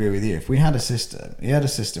 I agree with you. If we had a system, he had a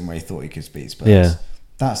system where he thought he could beat Spurs. Yeah.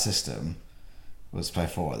 That system was play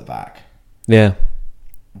 4 at the back. Yeah.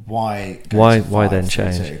 Why then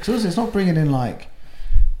change? Because it's not bringing in like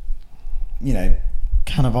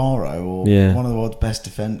Cannavaro or one of the world's best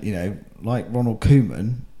like Ronald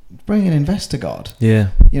Koeman, bring in Vestergaard. Yeah.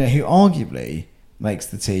 Who arguably makes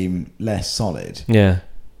the team less solid. Yeah.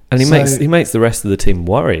 And he makes the rest of the team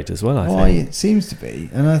worried as well, I think. It seems to be.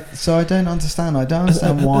 And so I don't understand.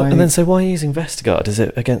 Why. And then so why are you using Vestergaard? Is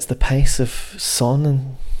it against the pace of Son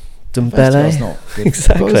and Dembele? Vestergaard's not good.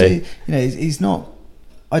 Exactly. He's not.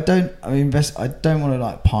 I don't want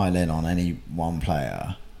to pile in on any one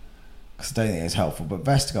player because I don't think it's helpful. But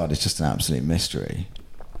Vestergaard is just an absolute mystery.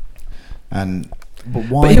 But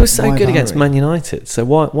why? But he was so good against Man United. So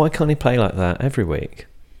why can't he play like that every week?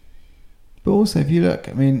 But also, if you look,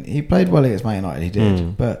 he played well against Man United. He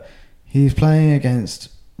did, but he's playing against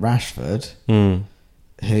Rashford,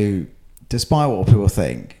 who, despite what people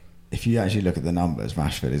think, if you actually look at the numbers,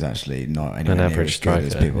 Rashford is actually not anywhere near as good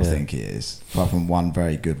as people think he is. Apart from one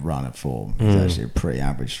very good run of form, he's actually a pretty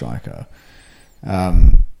average striker.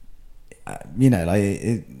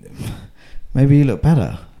 Maybe he looked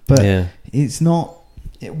better, but it's not.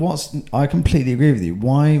 I completely agree with you.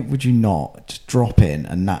 Why would you not just drop in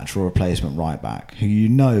a natural replacement right back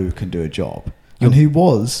who can do a job and who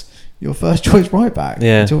was your first choice right back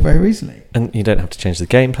until very recently? And you don't have to change the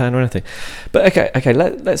game plan or anything. But okay,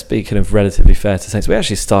 let's be kind of relatively fair to Saints. We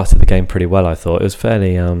actually started the game pretty well, I thought. It was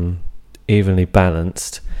fairly evenly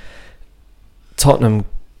balanced. Tottenham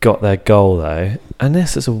got their goal though, and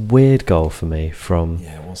this is a weird goal for me from...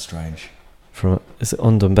 Yeah, it was strange. Is it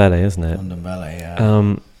Ndombele, isn't it? Ndombele,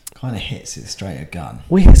 yeah. Kind of hits it straight at Gunn.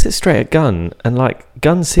 Well, he hits it straight at Gunn, and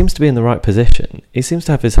Gunn seems to be in the right position. He seems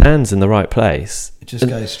to have his hands in the right place. It just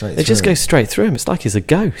goes straight through. It just goes straight through him. It's like he's a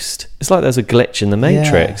ghost. It's like there's a glitch in the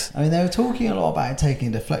Matrix. Yeah. They were talking a lot about it taking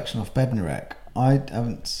a deflection off Bednarek. I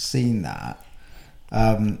haven't seen that.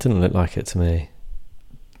 Didn't look like it to me.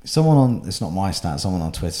 It's not my stat, someone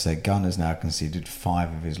on Twitter said Gunn has now conceded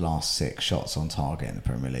 5 of his last 6 shots on target in the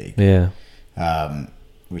Premier League. Yeah.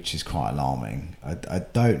 Which is quite alarming. I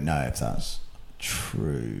don't know if that's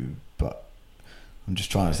true, but I'm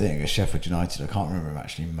just trying to think. Against Sheffield United, I can't remember him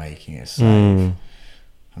actually making a save.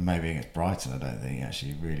 And maybe against Brighton, I don't think he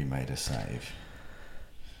actually really made a save.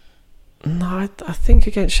 No, I think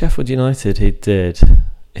against Sheffield United he did.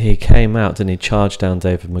 He came out and he charged down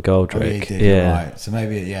David McGoldrick. Oh, he did, right. So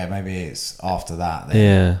maybe it's after that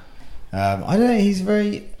then. Yeah. I don't know, he's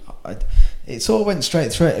very... It sort of went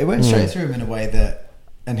straight through. It went straight through him in a way that,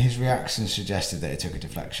 and his reaction suggested that it took a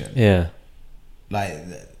deflection. Yeah,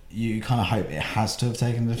 you kind of hope it has to have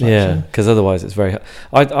taken a deflection. Yeah, because otherwise it's very.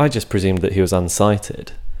 I just presumed that he was unsighted.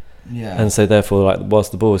 Yeah, and so therefore,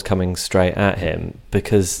 whilst the ball was coming straight at him,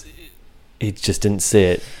 because he just didn't see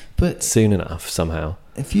it, soon enough somehow.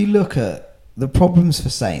 If you look at the problems for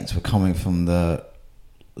Saints, were coming from the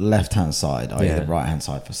left-hand side, i.e. the right-hand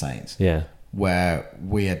side for Saints. Yeah. Where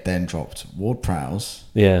we had then dropped Ward-Prowse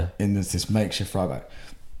in this makeshift right back.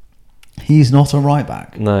 He's not a right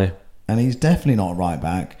back. No. And he's definitely not a right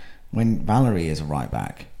back when Valerie is a right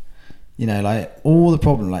back. All the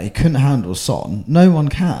problem, he couldn't handle Son. No one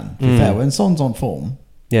can, to be fair. When Son's on form,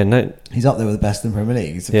 he's up there with the best in the Premier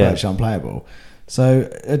League. He's virtually unplayable. So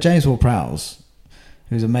James Ward-Prowse,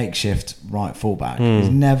 who's a makeshift right fullback, is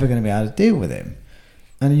never going to be able to deal with him.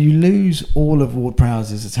 And you lose all of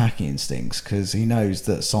Ward-Prowse's attacking instincts because he knows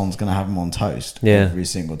that Son's going to have him on toast every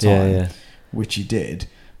single time, which he did.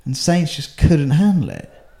 And Saints just couldn't handle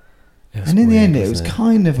it. And in the end, it was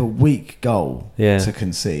kind of a weak goal to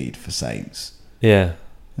concede for Saints. Yeah.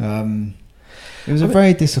 It was a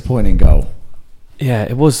very disappointing goal. Yeah,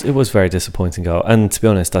 it was a very disappointing goal. And to be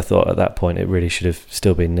honest, I thought at that point it really should have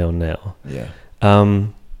still been 0-0. Yeah.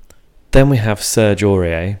 Then we have Serge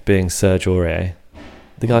Aurier being Serge Aurier.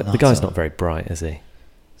 The guy's not very bright, is he?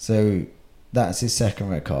 So that's his second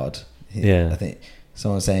red card. I think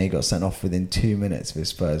someone's saying he got sent off within 2 minutes of his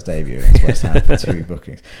Spurs debut against West Ham for 2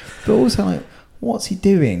 bookings. But also, what's he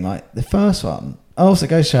doing? The first one. Also,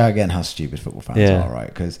 goes to show again how stupid football fans are, right?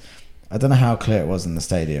 Because I don't know how clear it was in the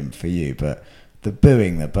stadium for you, but the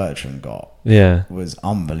booing that Bertrand got was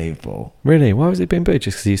unbelievable. Really? Why was he being booed?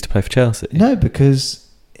 Just because he used to play for Chelsea? No, because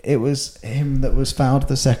it was him that was fouled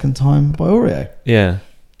the second time by Aurier. Yeah.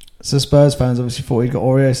 So Spurs fans obviously thought he'd got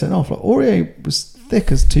Aurier sent off. Aurier was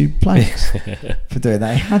thick as 2 planks for doing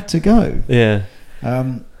that. He had to go. Yeah.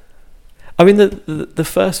 I mean, the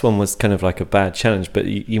first one was kind of like a bad challenge, but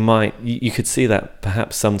you could see that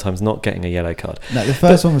perhaps sometimes not getting a yellow card. No, the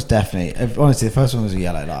first one was definitely, honestly, the first one was a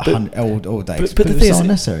yellow, all day. But it was so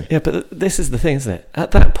unnecessary. Yeah, but this is the thing, isn't it?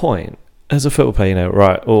 At that point, as a football player,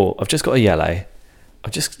 right, I've just got a yellow.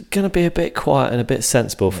 I'm just going to be a bit quiet and a bit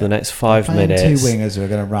sensible for the next 5 minutes. 2 wingers who are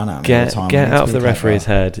going to run out Get all the time. out of the referee's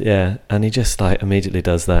head, yeah. And he just like immediately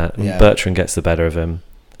does that. And Bertrand gets the better of him.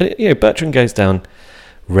 And, Bertrand goes down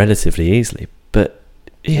relatively easily, but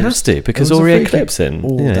he has to because Aurier clips in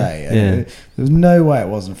all day. There was no way it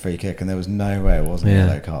wasn't free kick, and there was no way it wasn't a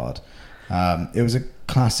yellow card. It was a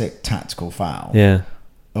classic tactical foul,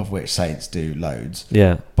 of which Saints do loads.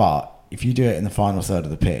 Yeah, but if you do it in the final third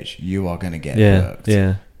of the pitch, you are going to get booked.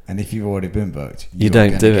 Yeah, and if you've already been booked, you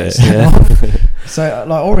don't do it. So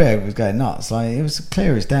like Aurier was going nuts. Like it was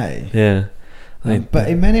clear as day. Yeah, but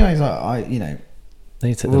in many ways,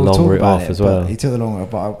 he took the long route off as well. He took the long route,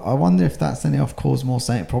 but I wonder if that's then off caused more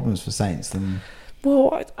problems for Saints than.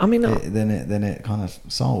 Well, I mean, then it kind of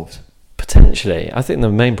solved. Potentially, I think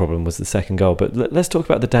the main problem was the second goal. But let's talk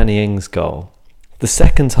about the Danny Ings goal. The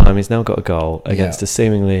second time he's now got a goal against a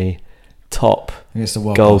seemingly top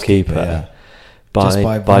goalkeeper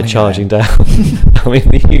by charging down. I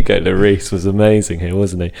mean, Hugo Lloris was amazing here,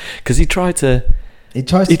 wasn't he? Because he tried to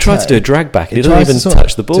do a drag back. He doesn't even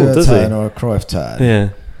touch the ball, does he? Or a Cruyff turn. Yeah.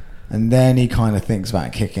 And then he kind of thinks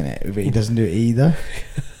about kicking it, but he doesn't do it either.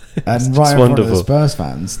 And right in front of the Spurs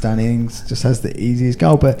fans, Danny Ings just has the easiest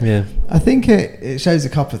goal. But I think it shows a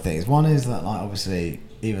couple of things. One is that, like, obviously,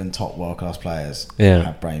 even top world-class players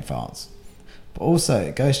have brain farts. But also,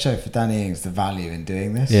 it goes to show for Danny Ings the value in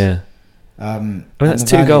doing this. Yeah. I mean, that's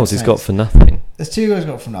 2 goals he's got for nothing. There's 2 goals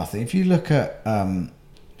he's got for nothing. If you look at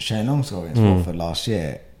Shane Long's goal against Watford last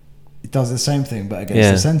year, it does the same thing, but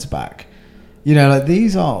against the centre-back. Like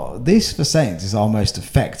this for Saints is our most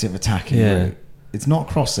effective attacking route. It's not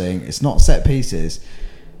crossing, it's not set pieces,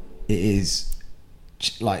 it is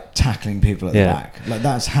like tackling people at the back. Like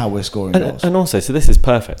that's how we're scoring goals. And also, so this is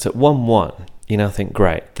perfect. At 1-1, you now think,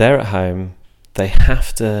 great, they're at home, they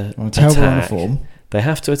have to attack. They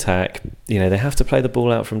have to attack, they have to play the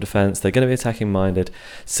ball out from defence, they're going to be attacking minded,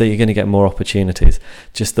 so you're going to get more opportunities.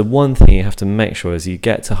 Just the one thing you have to make sure is you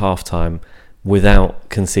get to half time without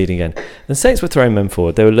conceding again. And Saints were throwing men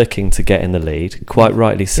forward. They were looking to get in the lead, quite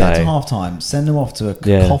rightly so. Get to half time, send them off to a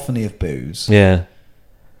cacophony of boos. Yeah.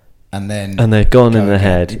 And they're gone in the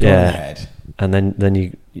head. And then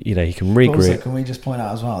you can regroup. Also, can we just point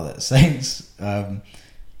out as well that Saints,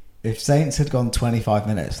 if Saints had gone 25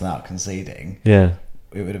 minutes without conceding, it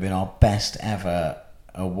would have been our best ever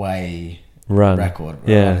away record.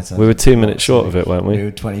 Yeah, we were 2 minutes short of it, weren't we? We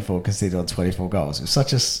were 24 conceded on 24 goals. It was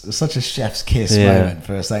such a chef's kiss moment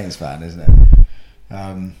for a Saints fan, isn't it?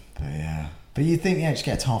 But you think just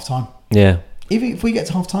get to half time. Yeah. Even if we get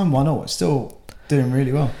to half time 1-0, it's still doing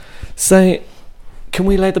really well. So, can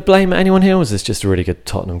we lay the blame at anyone here? Or was this just a really good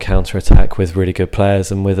Tottenham counter-attack with really good players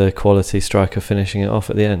and with a quality striker finishing it off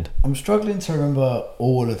at the end? I'm struggling to remember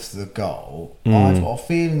all of the goal. I've got a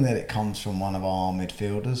feeling that it comes from one of our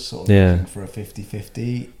midfielders sort of looking for a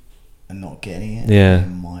 50-50 and not getting it. Yeah. It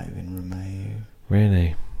might have been Romeu.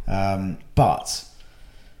 Really? But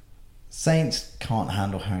Saints can't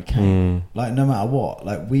handle Harry Kane. Like, no matter what.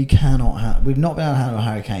 Like, we cannot... we've not been able to handle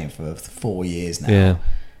Harry Kane for 4 years now. Yeah.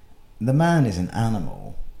 The man is an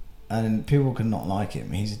animal, and people can not like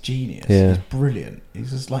him. He's a genius. Yeah. He's brilliant. He's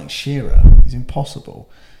just like Shearer. He's impossible.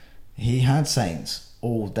 He had Saints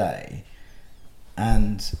all day,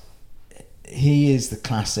 and he is the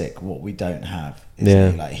classic what we don't have.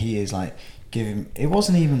 Isn't he? Like, he is like, give him... It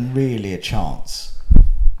wasn't even really a chance.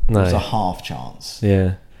 No. It was a half chance.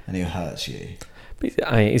 Yeah. And he hurts you. But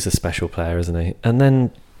he's a special player, isn't he? And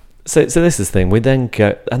then... So this is the thing. We then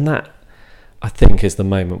go... And that... I think is the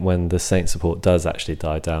moment when the Saints support does actually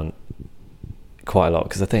die down quite a lot,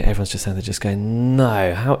 because I think everyone's just saying, they're just going,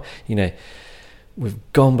 no, how, we've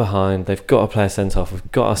gone behind, they've got a player sent off,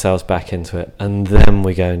 we've got ourselves back into it, and then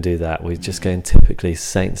we go and do that. We just go and typically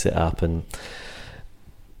Saints it up, and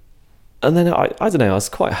then I don't know, I was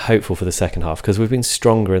quite hopeful for the second half, because we've been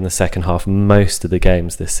stronger in the second half most of the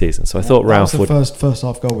games this season. So I thought Ralph would... first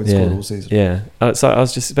half goal we'd scored all season. Yeah. So I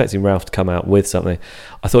was just expecting Ralph to come out with something.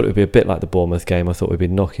 I thought it would be a bit like the Bournemouth game. I thought we'd be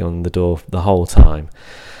knocking on the door the whole time,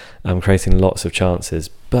 creating lots of chances.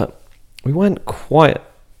 But we weren't quite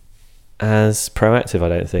as proactive, I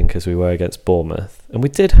don't think, as we were against Bournemouth. And we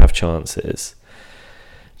did have chances.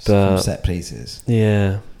 But from set pieces.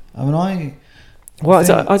 Yeah. I mean, I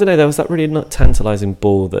don't know. There was that really not tantalising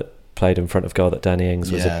ball that played in front of goal that Danny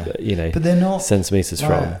Ings was, but they're not centimetres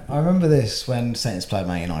from. I remember this when Saints played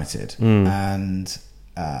Man United, and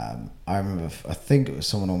I remember, I think it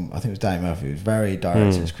was Danny Murphy, who was very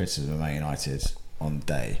direct in his criticism of Man United on the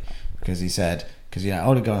day, because he said,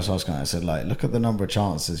 Ole Gunnar Solskjaer said, like, look at the number of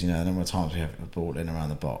chances, the number of times we have the ball in around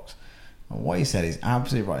the box. And what he said is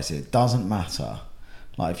absolutely right. He said, it doesn't matter.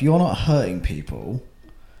 Like, if you're not hurting people,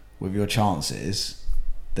 with your chances,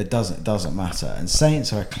 that doesn't matter. And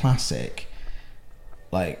Saints are a classic,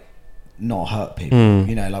 like, not hurt people.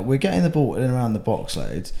 You know, like, we're getting the ball in and around the box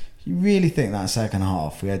loads. You really think that second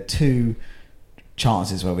half we had 2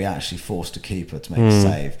 chances where we actually forced a keeper to make a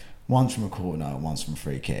save. One's from a corner and one's from a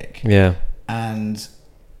free kick. Yeah. And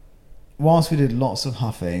whilst we did lots of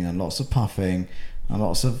huffing and lots of puffing and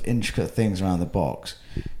lots of intricate things around the box,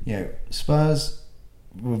 you know, Spurs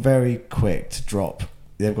were very quick to drop.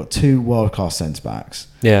 They've got 2 world-class centre-backs.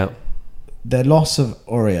 Yeah. Their loss of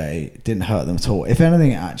Aurier didn't hurt them at all. If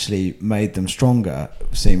anything, it actually made them stronger,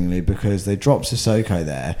 seemingly, because they dropped Sissoko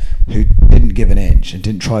there, who didn't give an inch and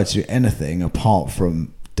didn't try to do anything apart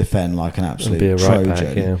from defend like an absolute Trojan. Right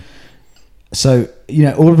back, yeah. So, you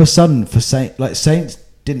know, all of a sudden, for Saints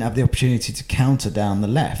didn't have the opportunity to counter down the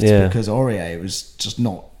left because Aurier was just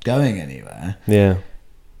not going anywhere. Yeah.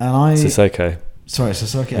 And Sissoko.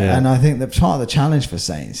 Yeah. And I think that part of the challenge for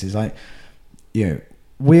Saints is, like, you know,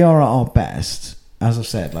 we are at our best, as I've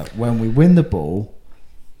said, like, when we win the ball,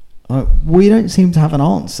 we don't seem to have an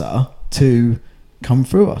answer to come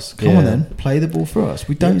through us. Come on then, play the ball through us.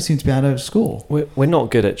 We don't seem to be able to score. We're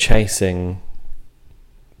not good at chasing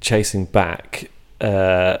back, you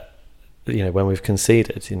know, when we've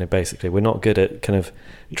conceded, you know, basically. We're not good at kind of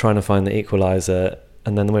trying to find the equaliser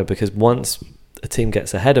and then the win, because once a team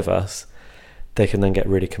gets ahead of us, they can then get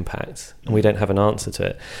really compact, and we don't have an answer to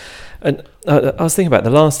it. And I was thinking about the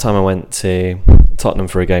last time I went to Tottenham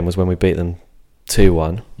for a game was when we beat them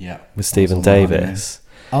 2-1 with Stephen Davis.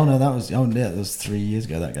 That was 3 years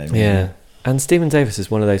ago, that game. Yeah. And Stephen Davis is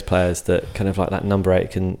one of those players that kind of, like, that number 8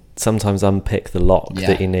 can sometimes unpick the lock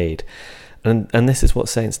that you need. And this is what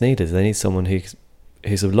Saints need, is they need someone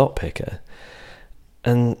who's a lock picker.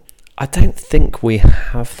 And I don't think we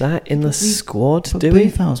have that in the squad, do we?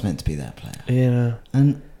 Boufal's meant to be that player. Yeah.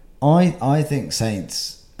 And I think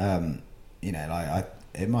Saints, you know, like,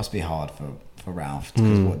 it must be hard for Ralph,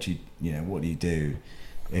 because what do you do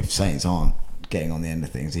if Saints aren't getting on the end of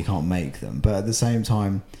things? He can't make them. But at the same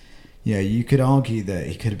time, you know, you could argue that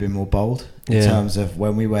he could have been more bold in terms of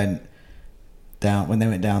when they went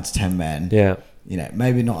down to 10 men. Yeah. You know,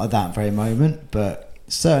 maybe not at that very moment, but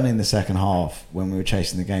certainly in the second half when we were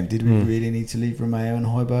chasing the game, did we really need to leave Romeo and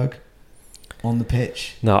Højbjerg on the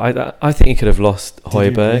pitch? No, I think you could have lost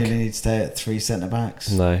Højbjerg. Did we really need to stay at 3 centre backs?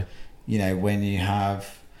 No. You know, when you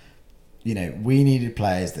have, you know, we needed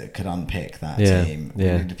players that could unpick that team. We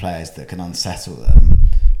needed players that could unsettle them.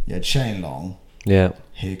 You had Shane Long,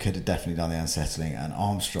 who could have definitely done the unsettling, and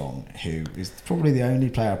Armstrong, who is probably the only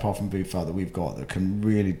player apart from Boufal that we've got that can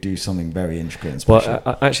really do something very intricate and special.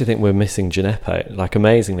 Well, I actually think we're missing Djenepo. Like,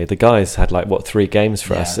 amazingly, the guy's had 3 games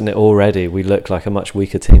for us, and already we look like a much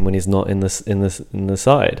weaker team when he's not in the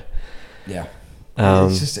side. Yeah. It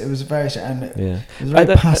was a very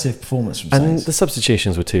passive performance from Saints. And the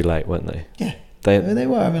substitutions were too late, weren't they? Yeah, they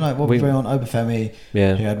were. I mean, like, we bring on Obafemi, who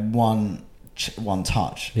had one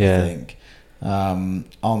touch, I think.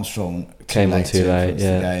 Armstrong came on too late.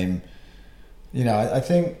 The game. You know, I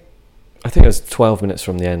think it was 12 minutes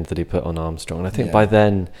from the end that he put on Armstrong, and I think by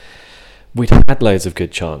then we'd had loads of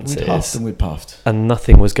good chances. We'd puffed, and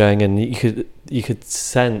nothing was going in. You could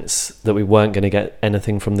sense that we weren't going to get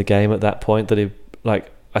anything from the game at that point.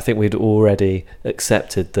 I think we'd already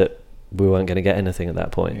accepted that we weren't going to get anything at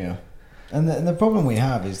that point. Yeah, and the problem we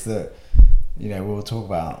have is that, you know, we'll talk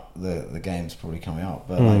about the games probably coming up,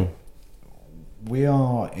 but like, we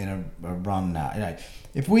are in a run now. You know,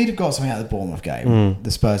 if we'd have got something out of the Bournemouth game,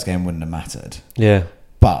 the Spurs game wouldn't have mattered. Yeah,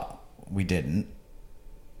 but we didn't,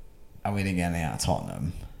 and we didn't get anything out of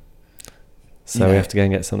Tottenham. So we have to go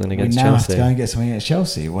and get something against Chelsea. We now have to go and get something against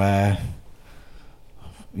Chelsea, where,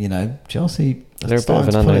 you know, Chelsea, they're a bit of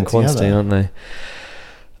an unknown quantity, aren't they?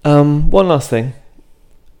 One last thing.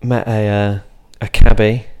 Met a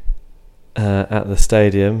cabbie at the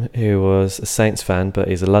stadium who was a Saints fan, but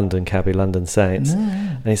he's a London cabbie, London Saints.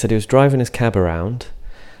 And he said he was driving his cab around,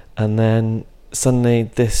 and then suddenly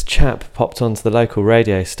this chap popped onto the local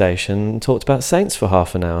radio station and talked about Saints for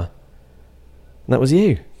half an hour. And that was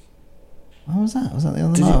you. What was that? Was that the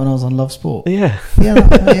other night when I was on Love Sport? Yeah. I did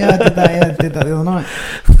that. Yeah, I did that the other night.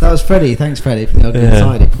 That was Freddie. Thanks, Freddie, for the ugly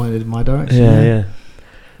inside. He pointed in my direction. Yeah.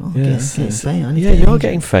 Oh, getting famous. You're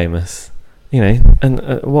getting famous. You know,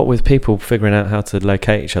 and what with people figuring out how to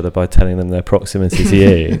locate each other by telling them their proximity to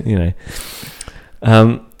you, you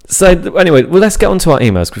know. So anyway, well, let's get on to our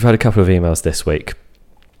emails. We've had a couple of emails this week.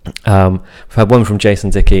 We've had one from Jason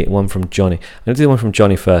Dickey, one from Johnny. I'm going to do the one from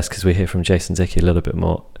Johnny first because we hear from Jason Dickey a little bit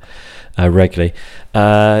more regularly.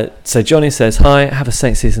 So Johnny says, "Hi, I have a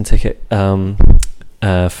Saints season ticket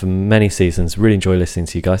for many seasons. Really enjoy listening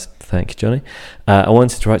to you guys. Thank you, Johnny. I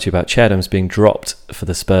wanted to write to you about Che Adams being dropped for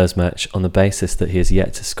the Spurs match on the basis that he has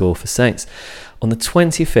yet to score for Saints. On the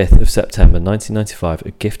 25th of September 1995,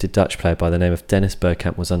 a gifted Dutch player by the name of Dennis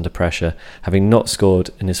Bergkamp was under pressure, having not scored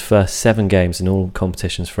in his first 7 games in all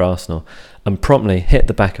competitions for Arsenal, and promptly hit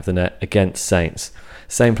the back of the net against Saints.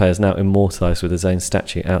 Same player is now immortalised with his own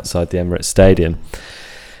statue outside the Emirates Stadium.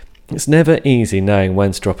 It's never easy knowing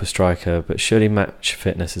when to drop a striker, but surely match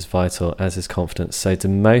fitness is vital, as is confidence, so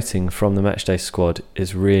demoting from the matchday squad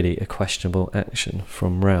is really a questionable action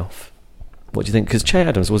from Ralph. What do you think? Because Che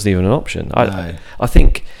Adams wasn't even an option. No. I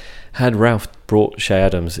think had Ralph brought Che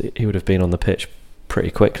Adams, he would have been on the pitch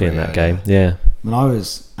pretty quickly in that game. Yeah. When I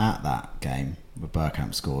was at that game where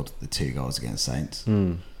Bergkamp scored the 2 goals against Saints,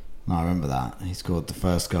 and I remember that. He scored the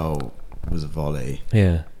first goal was a volley.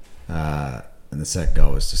 Yeah. And the second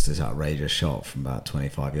goal was just this outrageous shot from about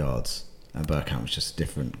 25 yards. And Bergkamp was just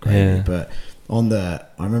different, crazy. Yeah. But I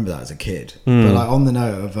remember that as a kid. But like on the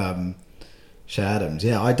note of Che Adams,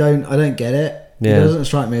 I don't get it. Yeah. He doesn't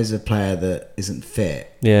strike me as a player that isn't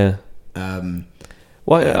fit. Yeah.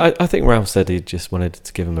 Well, I think Ralph said he just wanted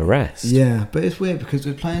to give him a rest. Yeah, but it's weird because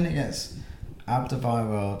we're playing against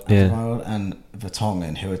Alderweireld and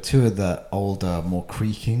Vertonghen, who are 2 of the older, more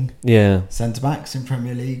creaking centre backs in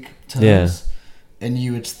Premier League terms. Yeah. And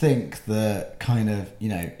you would think that kind of,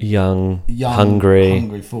 young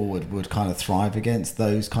hungry forward would kind of thrive against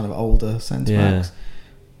those kind of older centre backs.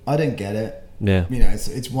 I don't get it. Yeah.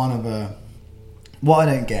 It's one of a. What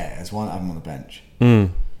I don't get is one of them on the bench.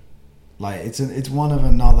 Like it's one of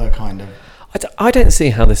another kind of. I don't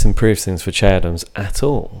see how this improves things for Che Adams at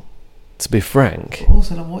all, to be frank. But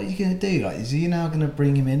also, like, what are you going to do? Like, is he now going to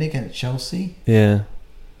bring him in against Chelsea? Yeah.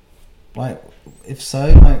 Like, if so,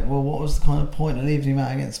 like, well, what was the kind of point of leaving him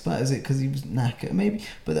out against Spurs? Is it because he was knackered? Maybe.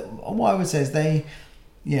 But what I would say is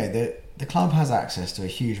the club has access to a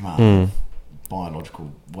huge amount of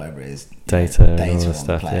biological, whatever it is, data and all on that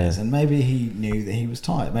stuff, players, and maybe he knew that he was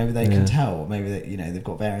tired. Maybe they can tell. Maybe that they've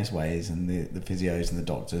got various ways, and the physios and the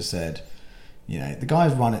doctors said, the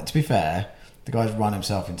guy's run it. To be fair, the guy's run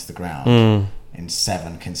himself into the ground in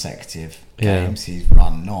 7 consecutive games. He's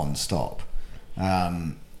run non-stop,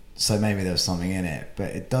 so maybe there was something in it.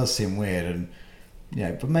 But it does seem weird, and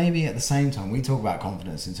but maybe at the same time, we talk about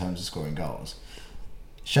confidence in terms of scoring goals.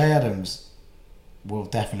 Che Adams will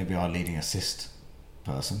definitely be our leading assist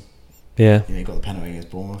person. Yeah. He got the penalty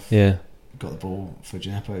against Bournemouth. Yeah. Got the ball for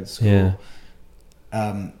Djenepo to score.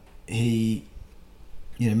 Yeah. He,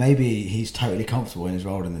 maybe he's totally comfortable in his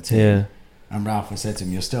role in the team. Yeah. And Ralph has said to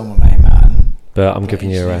him, "You're still my main man, but I'm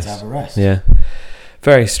giving you a rest." To have a rest. Yeah.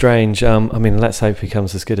 Very strange. Let's hope he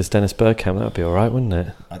becomes as good as Dennis Bergkamp. That would be all right, wouldn't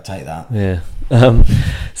it? I'd take that. Yeah.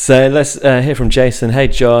 So let's hear from Jason. Hey,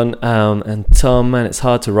 John and Tom. Man, it's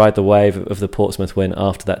hard to ride the wave of the Portsmouth win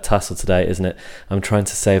after that tussle today, isn't it? I'm trying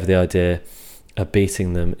to savour the idea of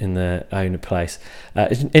beating them in their own place.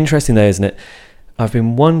 It's interesting, though, isn't it? I've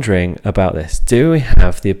been wondering about this. Do we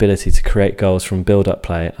have the ability to create goals from build-up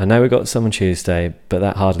play? I know we got some on Tuesday, but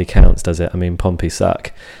that hardly counts, does it? I mean, Pompey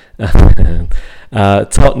suck.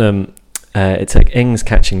 Tottenham, it took Ings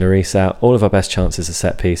catching Lloris out. All of our best chances are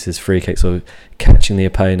set pieces, free kicks, or catching the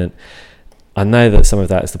opponent. I know that some of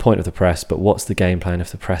that is the point of the press, but what's the game plan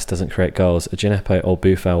if the press doesn't create goals? A Djenepo or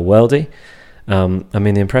Boufal worldie?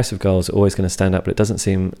 The impressive goals are always going to stand up, but it doesn't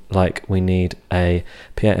seem like we need a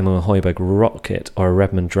Pierre-Emile Højbjerg rocket or a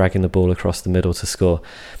Redmond dragging the ball across the middle to score.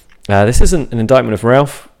 This isn't an indictment of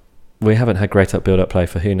Ralph. We haven't had great build-up play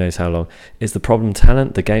for who knows how long. Is the problem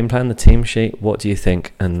talent, the game plan, the team sheet? What do you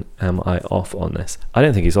think? And am I off on this? I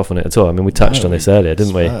don't think he's off on it at all. I mean, we touched on this earlier,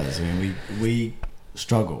 didn't we? I mean, we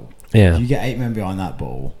struggle. Yeah. If you get 8 men behind that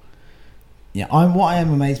ball, what I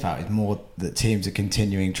am amazed about is more that teams are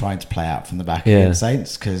continuing trying to play out from the back against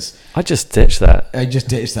Saints, because I just ditch that.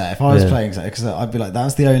 If I was playing Saints, because I'd be like,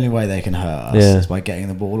 that's the only way they can hurt us is by getting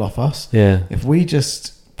the ball off us. Yeah. If we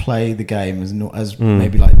just play the game as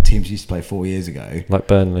maybe like teams used to play 4 years ago, like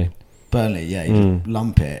Burnley, you just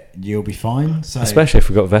lump it, you'll be fine. So especially if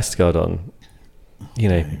we've got Vestergaard on,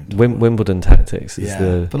 Wimbledon tactics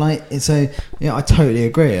is but I totally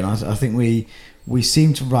agree, and I think we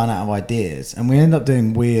seem to run out of ideas, and we end up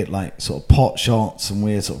doing weird like sort of pot shots and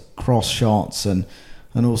weird sort of cross shots and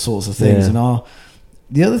all sorts of things. And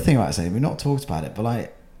the other thing about saying, we've not talked about it, but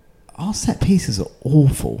like our set pieces are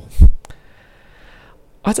awful.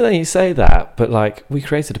 I don't know, you say that, but like we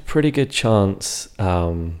created a pretty good chance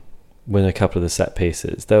with a couple of the set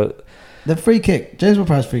pieces. The free kick, James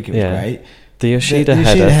Ward-Prowse's free kick was great. The Yoshida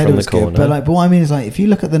header from the corner. Good, but what I mean is, like, if you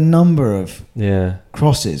look at the number of yeah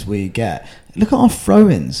crosses we get, look at our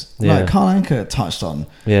throw-ins. Yeah. Like Carl Anker touched on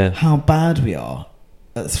yeah how bad we are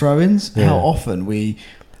at throw-ins. Yeah. How often we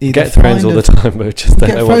either get throw-ins all the time, but we just don't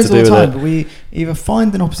know what to do with it. But we either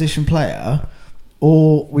find an opposition player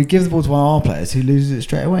or we give the ball to one of our players who loses it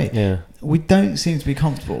straight away. Yeah. We don't seem to be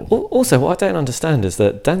comfortable. Also, what I don't understand is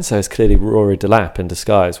that Danso is clearly Rory Delap in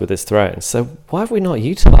disguise with his throw-ins. So why have we not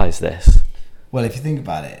utilised this? Well, if you think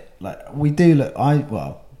about it, like we do look.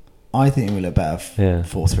 I think we look better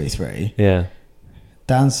 4-3-3. Yeah.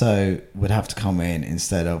 Danso would have to come in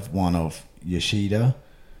instead of one of Yoshida,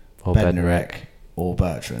 Or Bednarek, or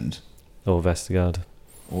Bertrand, or Vestergaard.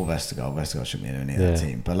 or Vestergaard. Vestergaard shouldn't be in any of that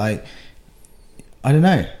team. But like, I don't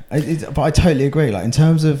know. But I totally agree. Like in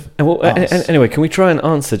terms of anyway, can we try and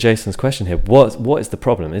answer Jason's question here? What is the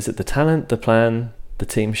problem? Is it the talent, the plan, the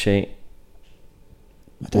team sheet?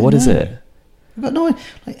 What is it? But no,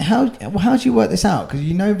 like how do you work this out? Because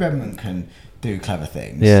you know Redmond can do clever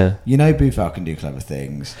things. Yeah. You know Buffal can do clever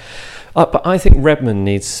things. But I think Redmond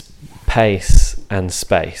needs pace and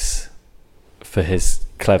space for his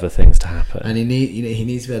clever things to happen. And he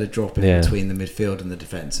needs to be able to drop in between the midfield and the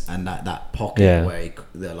defence and that pocket where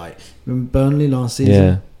they're like, remember Burnley last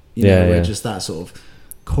season? Where just that sort of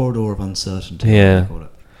corridor of uncertainty. Yeah. Call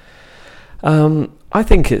it. I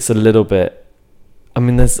think it's a little bit. I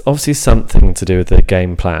mean, there's obviously something to do with the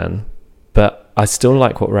game plan, but I still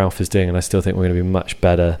like what Ralph is doing, and I still think we're going to be much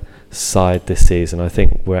better side this season. I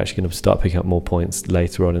think we're actually going to start picking up more points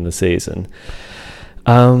later on in the season.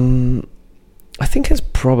 I think it's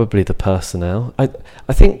probably the personnel. I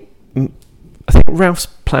think Ralph's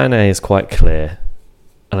plan A is quite clear,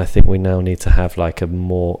 and I think we now need to have like a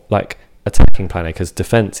more like attacking plan A, because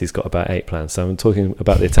defence he's got about 8 plans. So I'm talking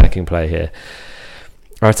about the attacking play here.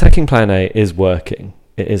 Our attacking plan A is working.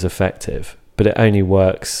 It is effective, but it only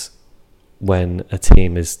works when a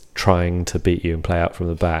team is trying to beat you and play out from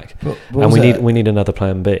the back. And we need another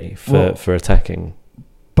plan B for attacking.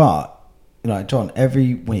 But John,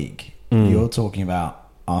 every week you're talking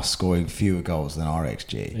about us scoring fewer goals than our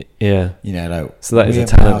XG. Yeah. So that is a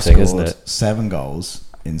talent thing, isn't it? 7 goals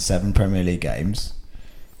in 7 Premier League games.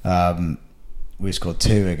 We scored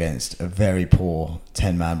 2 against a very poor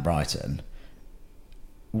 10-man Brighton.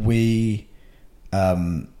 We are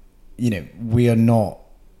not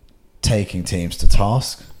taking teams to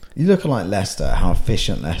task. You look at like Leicester, how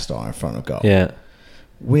efficient Leicester are in front of goal. Yeah.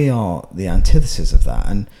 We are the antithesis of that.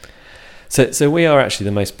 And so we are actually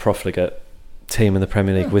the most profligate team in the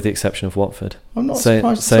Premier League, with the exception of Watford. I'm not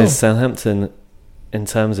surprised at all. Southampton, in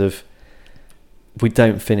terms of we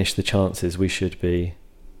don't finish the chances we should be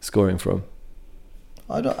scoring from.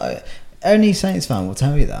 Any Saints fan will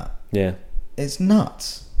tell you that. Yeah. It's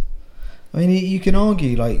nuts. I mean, you can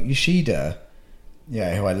argue like Yoshida, who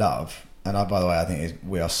I love, and by the way, I think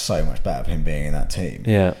we are so much better for him being in that team.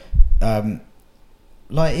 Yeah.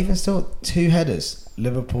 Like even still, 2 headers,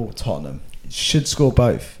 Liverpool, Tottenham should score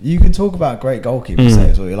both. You can talk about great goalkeeper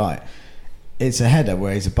saves all you like. It's a header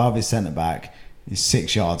where he's above his centre back, he's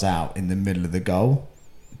 6 yards out in the middle of the goal.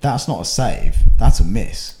 That's not a save. That's a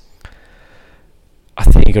miss. I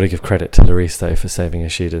think you got to give credit to Lloris though for saving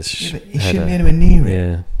Yoshida's header. He shouldn't be anywhere near it.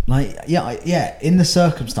 Yeah. Like in the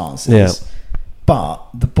circumstances. Yeah. But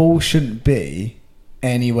the ball shouldn't be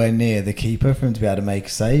anywhere near the keeper for him to be able to make a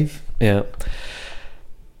save. Yeah.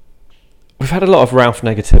 We've had a lot of Ralph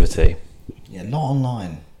negativity. Yeah, not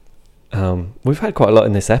online. We've had quite a lot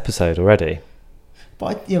in this episode already.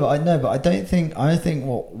 But I don't think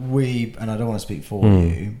what we, and I don't want to speak for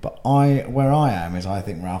you, but where I am is I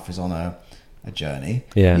think Ralph is on a journey.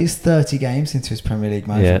 Yeah. He's 30 games into his Premier League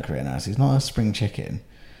management career now, so he's not a spring chicken.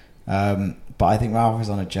 But I think Ralph is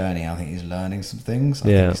on a journey. I think he's learning some things. I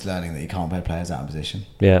think he's learning that he can't play players out of position.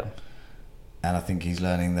 Yeah. And I think he's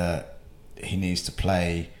learning that he needs to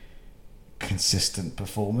play consistent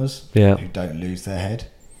performers who don't lose their head,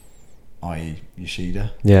 i.e.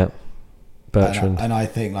 Yoshida. Yeah. Bertrand. And I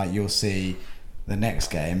think like you'll see the next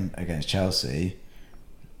game against Chelsea,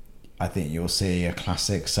 I think you'll see a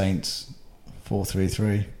classic Saints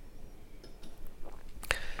 4-3-3.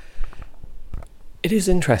 It is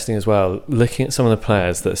interesting as well, looking at some of the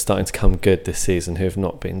players that are starting to come good this season who have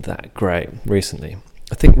not been that great recently.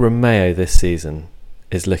 I think Romeo this season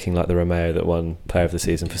is looking like the Romeo that won Player of the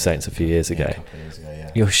Season for Saints a few years ago. A couple of years ago,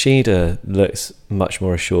 yeah. Yoshida looks much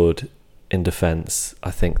more assured in defence,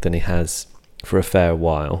 I think, than he has for a fair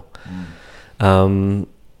while. And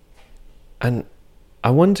I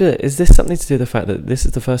wonder, is this something to do with the fact that this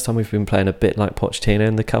is the first time we've been playing a bit like Pochettino,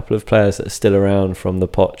 and the couple of players that are still around from the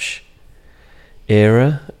Poch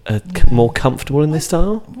era are more comfortable in this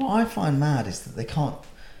style? What I find mad is that they can't,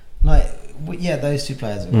 like, those two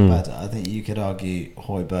players are better. I think you could argue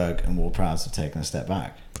Højbjerg and Ward-Prowse have taken a step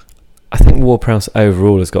back. I think Ward-Prowse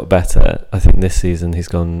overall has got better. I think this season he's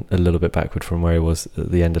gone a little bit backward from where he was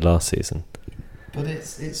at the end of last season. But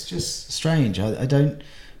it's just strange. I don't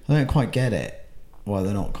quite get it why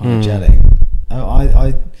they're not kind of gelling.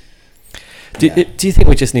 Do you think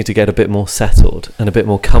we just need to get a bit more settled and a bit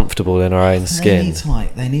more comfortable in our own skin?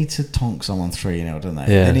 They need to tonk someone 3-0, don't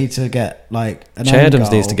they? Yeah. They need to get like Che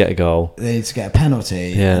Adams needs to get a goal. They need to get a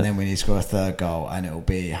penalty, and then we need to score a third goal, and it'll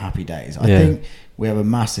be happy days. I think we have a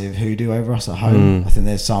massive hoodoo over us at home. I think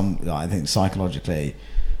there's some. I think psychologically,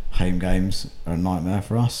 home games are a nightmare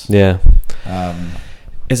for us. Yeah.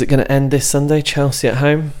 Is it going to end this Sunday? Chelsea at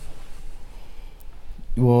home?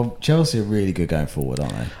 Well, Chelsea are really good going forward,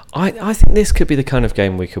 aren't they? I think this could be the kind of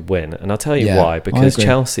game we could win, and I'll tell you why. Because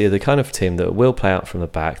Chelsea are the kind of team that will play out from the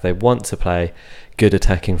back. They want to play good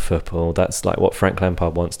attacking football. That's like what Frank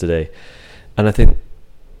Lampard wants to do. And I think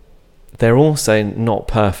they're also not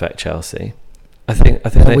perfect, Chelsea. I think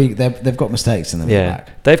they've got mistakes in the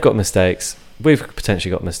back. They've got mistakes. We've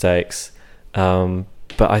potentially got mistakes. But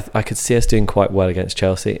I could see us doing quite well against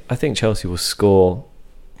Chelsea. I think Chelsea will score.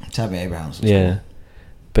 Tammy Abrahams. Yeah.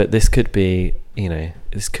 But this could be, a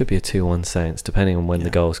 2-1 Saints, depending on when the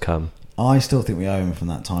goals come. I still think we owe him from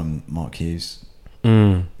that time, Mark Hughes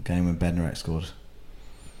game when Bednarek scored.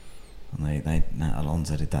 And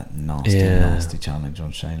Alonso did that nasty challenge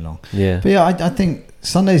on Shane Long. Yeah. But I think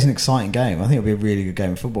Sunday's an exciting game. I think it'll be a really good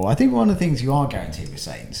game of football. I think one of the things you are guaranteed with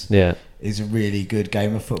Saints is a really good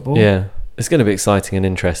game of football. Yeah. It's going to be exciting and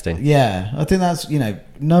interesting. Yeah. I think that's,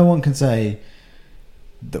 no one can say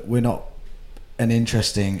that we're not an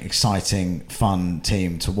interesting, exciting, fun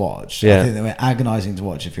team to watch. I think that we're agonising to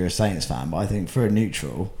watch if you're a Saints fan, but I think for a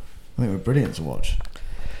neutral, I think we're brilliant to watch.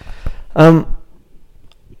 I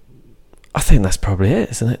think that's probably it,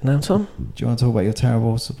 isn't it now, Tom? Do you want to talk about your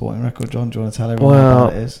terrible supporting record, John? Do you want to tell everyone how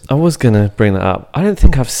bad it is? I was going to bring that up. I don't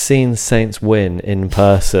think I've seen Saints win in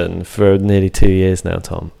person for nearly 2 years now,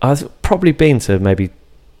 Tom. I've probably been to maybe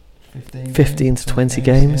 15 to 20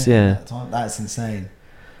 games. Yeah. That's insane.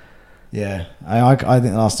 Yeah, I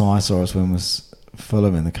think the last time I saw us win was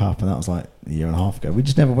Fulham in the Cup, and that was like a year and a half ago. We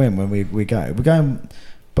just never win when we go.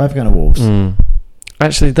 Both going to Wolves.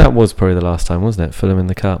 Actually, that was probably the last time, wasn't it? Fulham in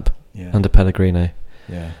the Cup under Pellegrino.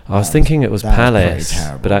 Yeah, I was thinking it was Palace,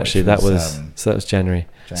 but actually that was January.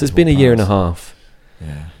 So it's been a year and a half.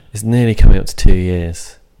 Yeah, it's nearly coming up to 2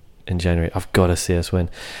 years in January. I've got to see us win.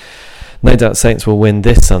 No doubt Saints will win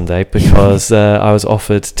this Sunday because I was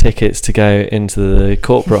offered tickets to go into the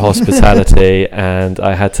corporate hospitality and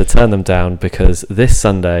I had to turn them down because this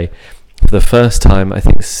Sunday, for the first time, I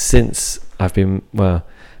think since I've been,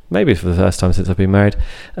 maybe for the first time since I've been married,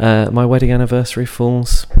 my wedding anniversary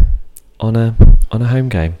falls on a home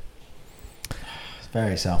game. It's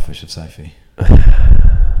very selfish of Sophie.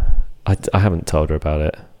 I haven't told her about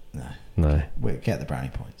it. No. We'll get the brownie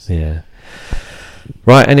points. Yeah.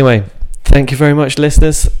 Right, anyway. Thank you very much,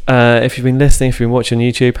 listeners. If you've been listening, if you've been watching on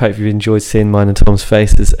YouTube, hope you've enjoyed seeing mine and Tom's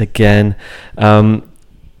faces again.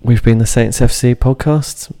 We've been the Saints FC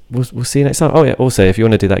podcast. We'll see you next time. Oh yeah, also if you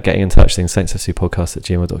want to do that getting in touch thing,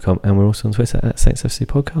 saintsfcpodcast@gmail.com, and we're also on Twitter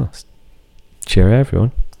 @saintsfcpodcast. Cheerio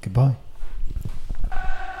everyone. Goodbye.